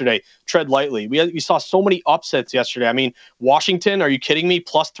as yesterday. Tread lightly. We saw so many upsets yesterday. I mean, Washington, are you kidding me?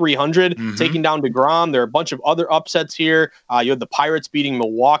 Plus 300, taking down DeGrom. There are a bunch of other upsets here. You had the Pirates beating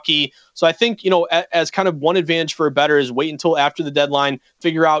Milwaukee. So I think, as kind of one advantage for a bettor is wait until after the deadline,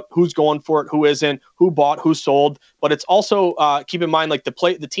 figure out who's going for it, who isn't, who bought, who sold. But it's also keep in mind, like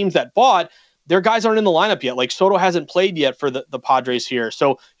the teams that bought, their guys aren't in the lineup yet. Like Soto hasn't played yet for the Padres here.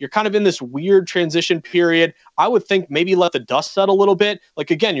 So you're kind of in this weird transition period. I would think maybe let the dust settle a little bit.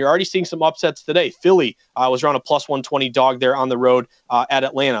 Like, again, you're already seeing some upsets today. Philly was around a plus 120 dog there on the road at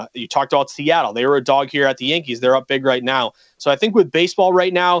Atlanta. You talked about Seattle. They were a dog here at the Yankees. They're up big right now. So I think with baseball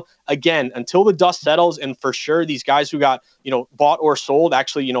right now, again, until the dust settles, and for sure these guys who got, bought or sold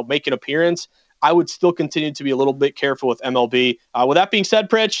actually, make an appearance, I would still continue to be a little bit careful with MLB. With that being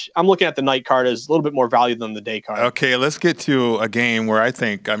said, Pritch, I'm looking at the night card as a little bit more value than the day card. Okay, let's get to a game where I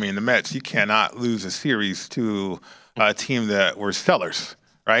think, the Mets, you cannot lose a series to a team that were sellers,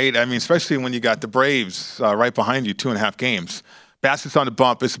 right? I mean, especially when you got the Braves right behind you, 2.5 games. Bassett's on the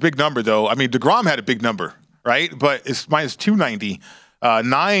bump. It's a big number, though. I mean, DeGrom had a big number, right? But it's minus 290.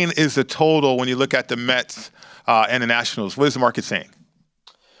 9 is the total when you look at the Mets and the Nationals. What is the market saying?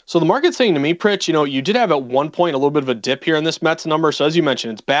 So the market's saying to me, Pritch, you did have at one point a little bit of a dip here in this Mets number. So as you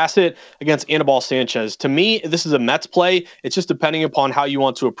mentioned, it's Bassett against Anibal Sanchez. To me, this is a Mets play. It's just depending upon how you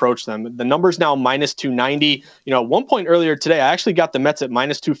want to approach them. The number's now minus 290. At one point earlier today, I actually got the Mets at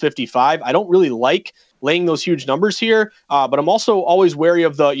minus 255. I don't really like laying those huge numbers here. But I'm also always wary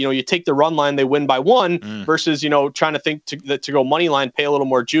of you take the run line, they win by 1 versus, trying to think to go money line, pay a little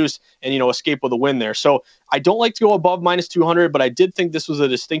more juice and, escape with a win there. So I don't like to go above minus 200, but I did think this was a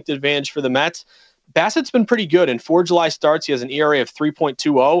distinct advantage for the Mets. Bassett's been pretty good. In 4 July starts, he has an ERA of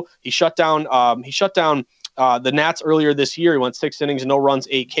 3.20. He shut down the Nats earlier this year. He went 6 innings, no runs,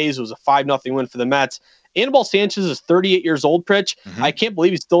 8 Ks. It was a 5-0 win for the Mets. Anibal Sanchez is 38 years old, Pritch. I can't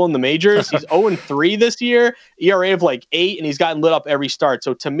believe he's still in the majors. He's 0-3 this year, ERA of like 8, and he's gotten lit up every start.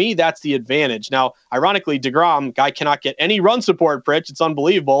 So to me, that's the advantage. Now, ironically, DeGrom, guy cannot get any run support, Pritch. It's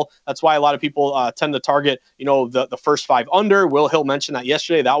unbelievable. That's why a lot of people tend to target, the first 5 under. Will Hill mentioned that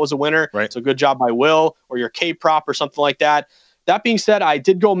yesterday. That was a winner. Right. So good job by Will, or your K prop or something like that. That being said, I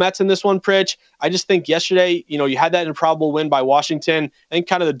did go Mets in this one, Pritch. I just think yesterday, you had that improbable win by Washington. I think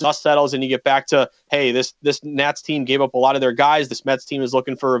kind of the dust settles and you get back to, hey, this Nats team gave up a lot of their guys. This Mets team is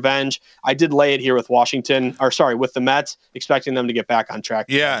looking for revenge. I did lay it here with with the Mets, expecting them to get back on track.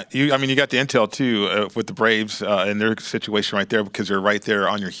 Yeah, you got the intel too with the Braves and their situation right there because they're right there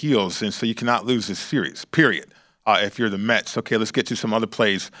on your heels, and so you cannot lose this series. Period. If you're the Mets. Okay, let's get to some other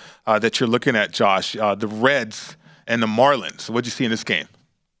plays that you're looking at, Josh. The Reds and the Marlins. So what'd you see in this game?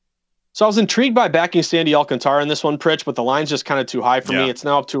 So I was intrigued by backing Sandy Alcantara in this one, Pritch, but the line's just kind of too high for me. It's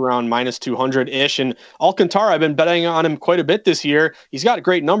now up to around minus 200-ish. And Alcantara, I've been betting on him quite a bit this year. He's got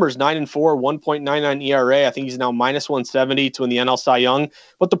great numbers, 9-4, 1.99 ERA. I think he's now minus 170 to win the NL Cy Young.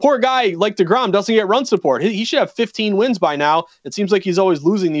 But the poor guy, like DeGrom, doesn't get run support. He should have 15 wins by now. It seems like he's always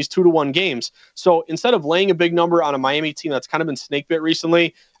losing these 2-1 games. So instead of laying a big number on a Miami team that's kind of been snake bit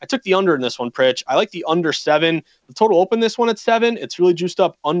recently, I took the under in this one, Pritch. I like the under 7. The total opened this one at 7. It's really juiced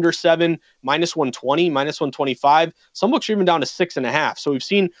up under 7, minus 120, minus 125. Some books are even down to 6.5. So we've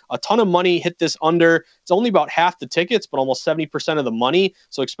seen a ton of money hit this under. It's only about half the tickets, but almost 70% of the money.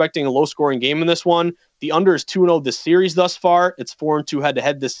 So expecting a low-scoring game in this one. The under is 2-0 this series thus far. It's 4-2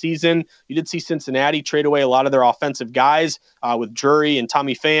 head-to-head this season. You did see Cincinnati trade away a lot of their offensive guys with Drury and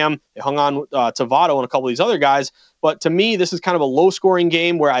Tommy Pham. They hung on to Votto and a couple of these other guys. But to me, this is kind of a low-scoring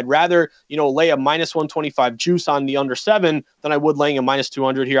game where I'd rather, lay a minus 125 juice on the under 7 than I would laying a minus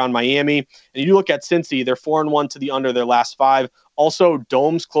 200 here on Miami. And you look at Cincy, they're 4-1 to the under their last 5. Also,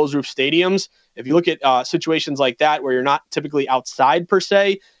 domes, closed-roof stadiums. If you look at situations like that where you're not typically outside per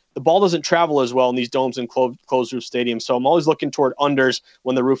se, the ball doesn't travel as well in these domes and closed-roof stadiums. So I'm always looking toward unders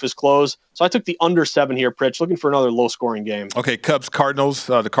when the roof is closed. So I took the under 7 here, Pritch, looking for another low-scoring game. Okay, Cubs, Cardinals.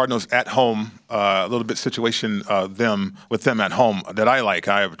 The Cardinals at home, a little bit situation with them at home that I like.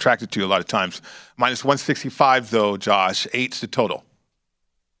 I have attracted to a lot of times. Minus 165, though, Josh. 8's the total.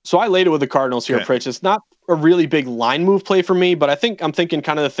 So I laid it with the Cardinals here, Pritch. It's not a really big line move play for me, but I'm thinking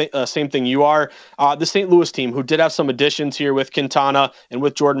kind of the same thing you are. The St. Louis team, who did have some additions here with Quintana and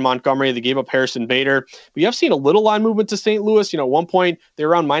with Jordan Montgomery, they gave up Harrison Bader. But you have seen a little line movement to St. Louis. At one point, they're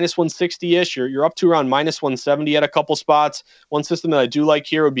around minus 160-ish. You're up to around minus 170 at a couple spots. One system that I do like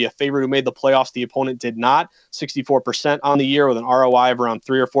here would be a favorite who made the playoffs. The opponent did not. 64% on the year with an ROI of around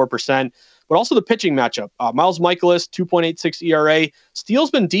 3 or 4%. But also the pitching matchup. Miles Mikolas, 2.86 ERA.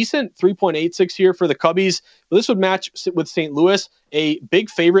 Steele's been decent, 3.86 here for the Cubbies. But this would match with St. Louis, a big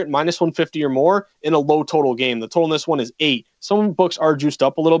favorite, minus 150 or more, in a low total game. The total in this one is 8. Some books are juiced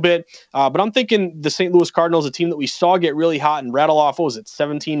up a little bit. But I'm thinking the St. Louis Cardinals, a team that we saw get really hot and rattle off,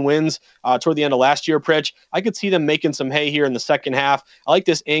 17 wins toward the end of last year, Pritch. I could see them making some hay here in the second half. I like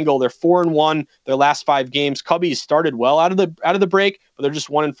this angle. They're 4-1 their last 5 games. Cubbies started well out of the break, but they're just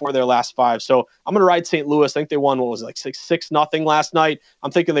 1-4 their last 5. So I'm going to ride St. Louis. I think they won, 6-0 last night.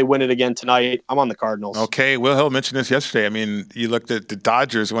 I'm thinking they win it again tonight. I'm on the Cardinals. Okay, Will Hill mentioned this yesterday. I mean, you looked at the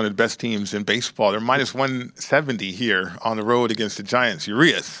Dodgers, one of the best teams in baseball. They're minus 170 here on the road against the Giants.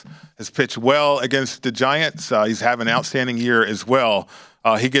 Urias has pitched well against the Giants. He's having an outstanding year as well.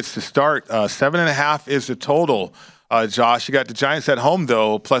 He gets to start. 7.5 is the total. Josh, you got the Giants at home,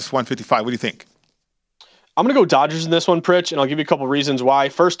 though, plus 155. What do you think? I'm going to go Dodgers in this one, Pritch, and I'll give you a couple reasons why.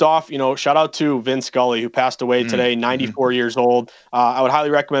 First off, shout out to Vin Scully, who passed away today, 94 years old. I would highly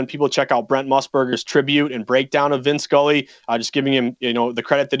recommend people check out Brent Musburger's tribute and breakdown of Vin Scully, just giving him, the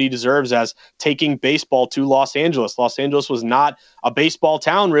credit that he deserves as taking baseball to Los Angeles. Los Angeles was not a baseball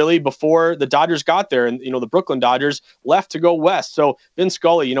town, really, before the Dodgers got there, and, the Brooklyn Dodgers left to go west. So Vin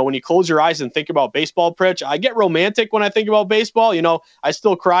Scully, when you close your eyes and think about baseball, Pritch, I get romantic when I think about baseball. I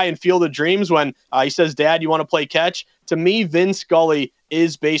still cry and feel the dreams when he says, "Dad, you want to play catch?" To me, Vin Scully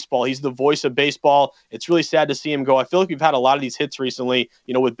is baseball. He's the voice of baseball. It's really sad to see him go. I feel like we've had a lot of these hits recently,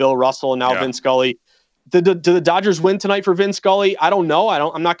 with Bill Russell and now Vin Scully. Do the Dodgers win tonight for Vin Scully? I don't know.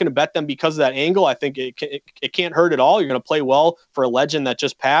 I'm not going to bet them because of that angle. I think it can't hurt at all. You're going to play well for a legend that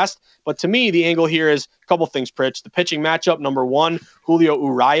just passed. But to me, the angle here is a couple things, Pritch. The pitching matchup, number one, Julio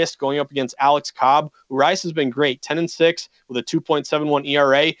Urias going up against Alex Cobb. Urias has been great, 10-6 with a 2.71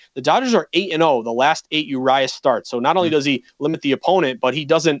 ERA. The Dodgers are 8-0 the last 8 Urias starts. So not only does he limit the opponent, but he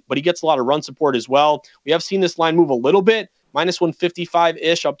gets a lot of run support as well. We have seen this line move a little bit.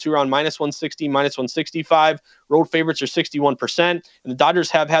 -155-ish up to around -160, -165. Road favorites are 61%. And the Dodgers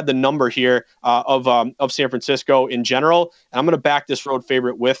have had the number here of San Francisco in general. And I'm going to back this road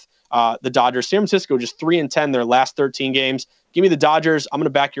favorite with the Dodgers. San Francisco just 3-10 their last 13 games. Give me the Dodgers. I'm going to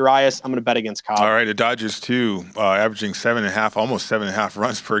back Urias. I'm going to bet against Cobb. All right, the Dodgers, too, averaging 7.5, almost 7.5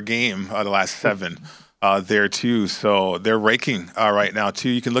 runs per game the last 7 there, too. So they're raking right now, too.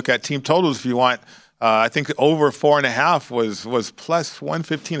 You can look at team totals if you want. I think over 4.5 was plus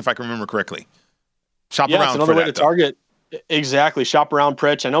 115, if I can remember correctly. Shop around. It's another way to target. Exactly. Shop around,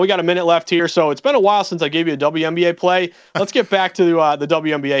 Pritch. I know we got a minute left here, so it's been a while since I gave you a WNBA play. Let's get back to the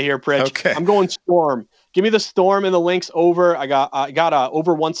WNBA here, Pritch. Okay. I'm going Storm. Give me the Storm and the Lynx over. I got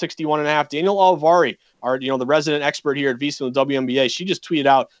over 161.5. Daniel Olivari, the resident expert here at VSiN and the WNBA, she just tweeted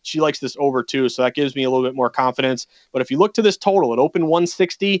out she likes this over too, so that gives me a little bit more confidence. But if you look to this total, it opened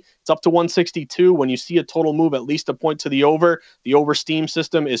 160. It's up to 162. When you see a total move at least a point to the over steam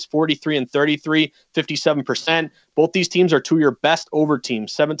system is 43-33, 57%. Both these teams are two of your best over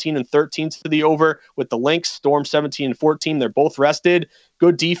teams, 17-13 to the over with the Lynx, Storm 17-14. They're both rested.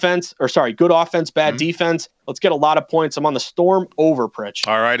 Good offense, bad defense. Let's get a lot of points. I'm on the Storm over, Pritch.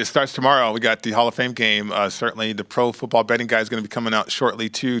 All right, it starts tomorrow. We got the Hall of Fame game. Certainly the pro football betting guy is going to be coming out shortly,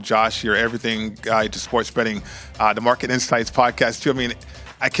 too. Josh, your everything guide to sports betting, the Market Insights podcast, too. I mean,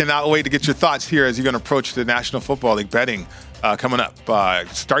 I cannot wait to get your thoughts here as you're going to approach the National Football League betting coming up,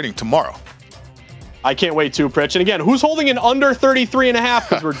 starting tomorrow. I can't wait too, Pritch. And again, who's holding an under 33.5?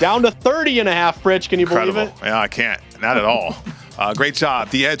 Because we're down to 30.5, Pritch. Can you believe it? Yeah, I can't. Not at all. Great job.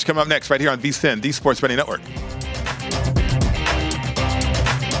 The Edge coming up next right here on VSiN, the Sports Betting Network.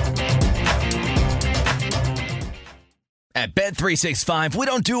 At Bet365, we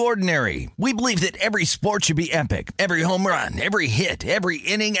don't do ordinary. We believe that every sport should be epic. Every home run, every hit, every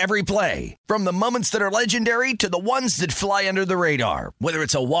inning, every play. From the moments that are legendary to the ones that fly under the radar. Whether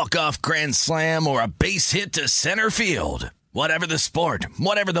it's a walk-off grand slam or a base hit to center field. Whatever the sport,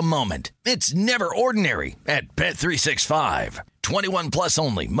 whatever the moment, it's never ordinary at Bet365. 21 plus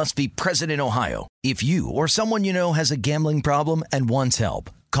only. Must be present in Ohio. If you or someone you know has a gambling problem and wants help,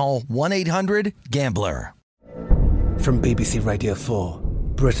 call 1-800-GAMBLER. From BBC Radio 4,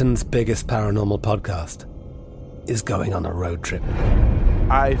 Britain's biggest paranormal podcast is going on a road trip.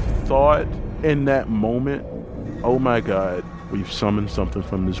 I thought in that moment, oh my God, we've summoned something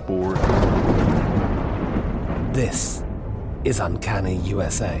from this board. This is Uncanny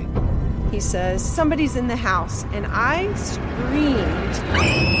USA. He says, somebody's in the house, and I screamed.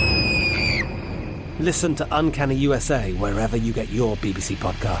 Listen to Uncanny USA wherever you get your BBC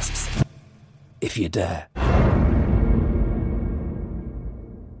podcasts, if you dare.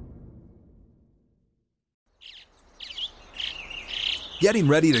 Getting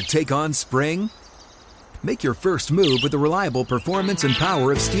ready to take on spring? Make your first move with the reliable performance and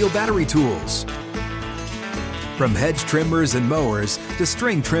power of Steel battery tools. From hedge trimmers and mowers to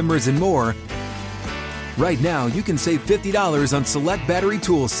string trimmers and more, right now you can save $50 on select battery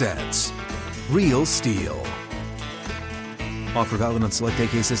tool sets. Real Steel. Offer valid on select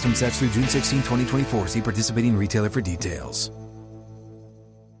AK system sets through June 16, 2024. See participating retailer for details.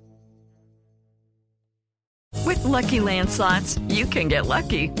 With Lucky Land Slots, you can get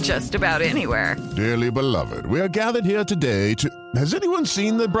lucky just about anywhere. Dearly beloved, we are gathered here today to... Has anyone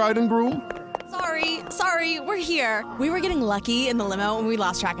seen the bride and groom? Sorry, we're here. We were getting lucky in the limo and we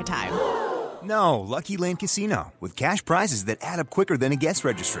lost track of time. No, Lucky Land Casino, with cash prizes that add up quicker than a guest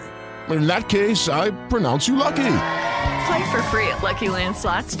registry. In that case, I pronounce you lucky. Play for free at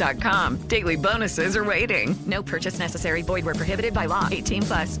LuckyLandSlots.com. Daily bonuses are waiting. No purchase necessary. Void where prohibited by law.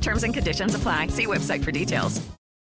 18+. Terms and conditions apply. See website for details.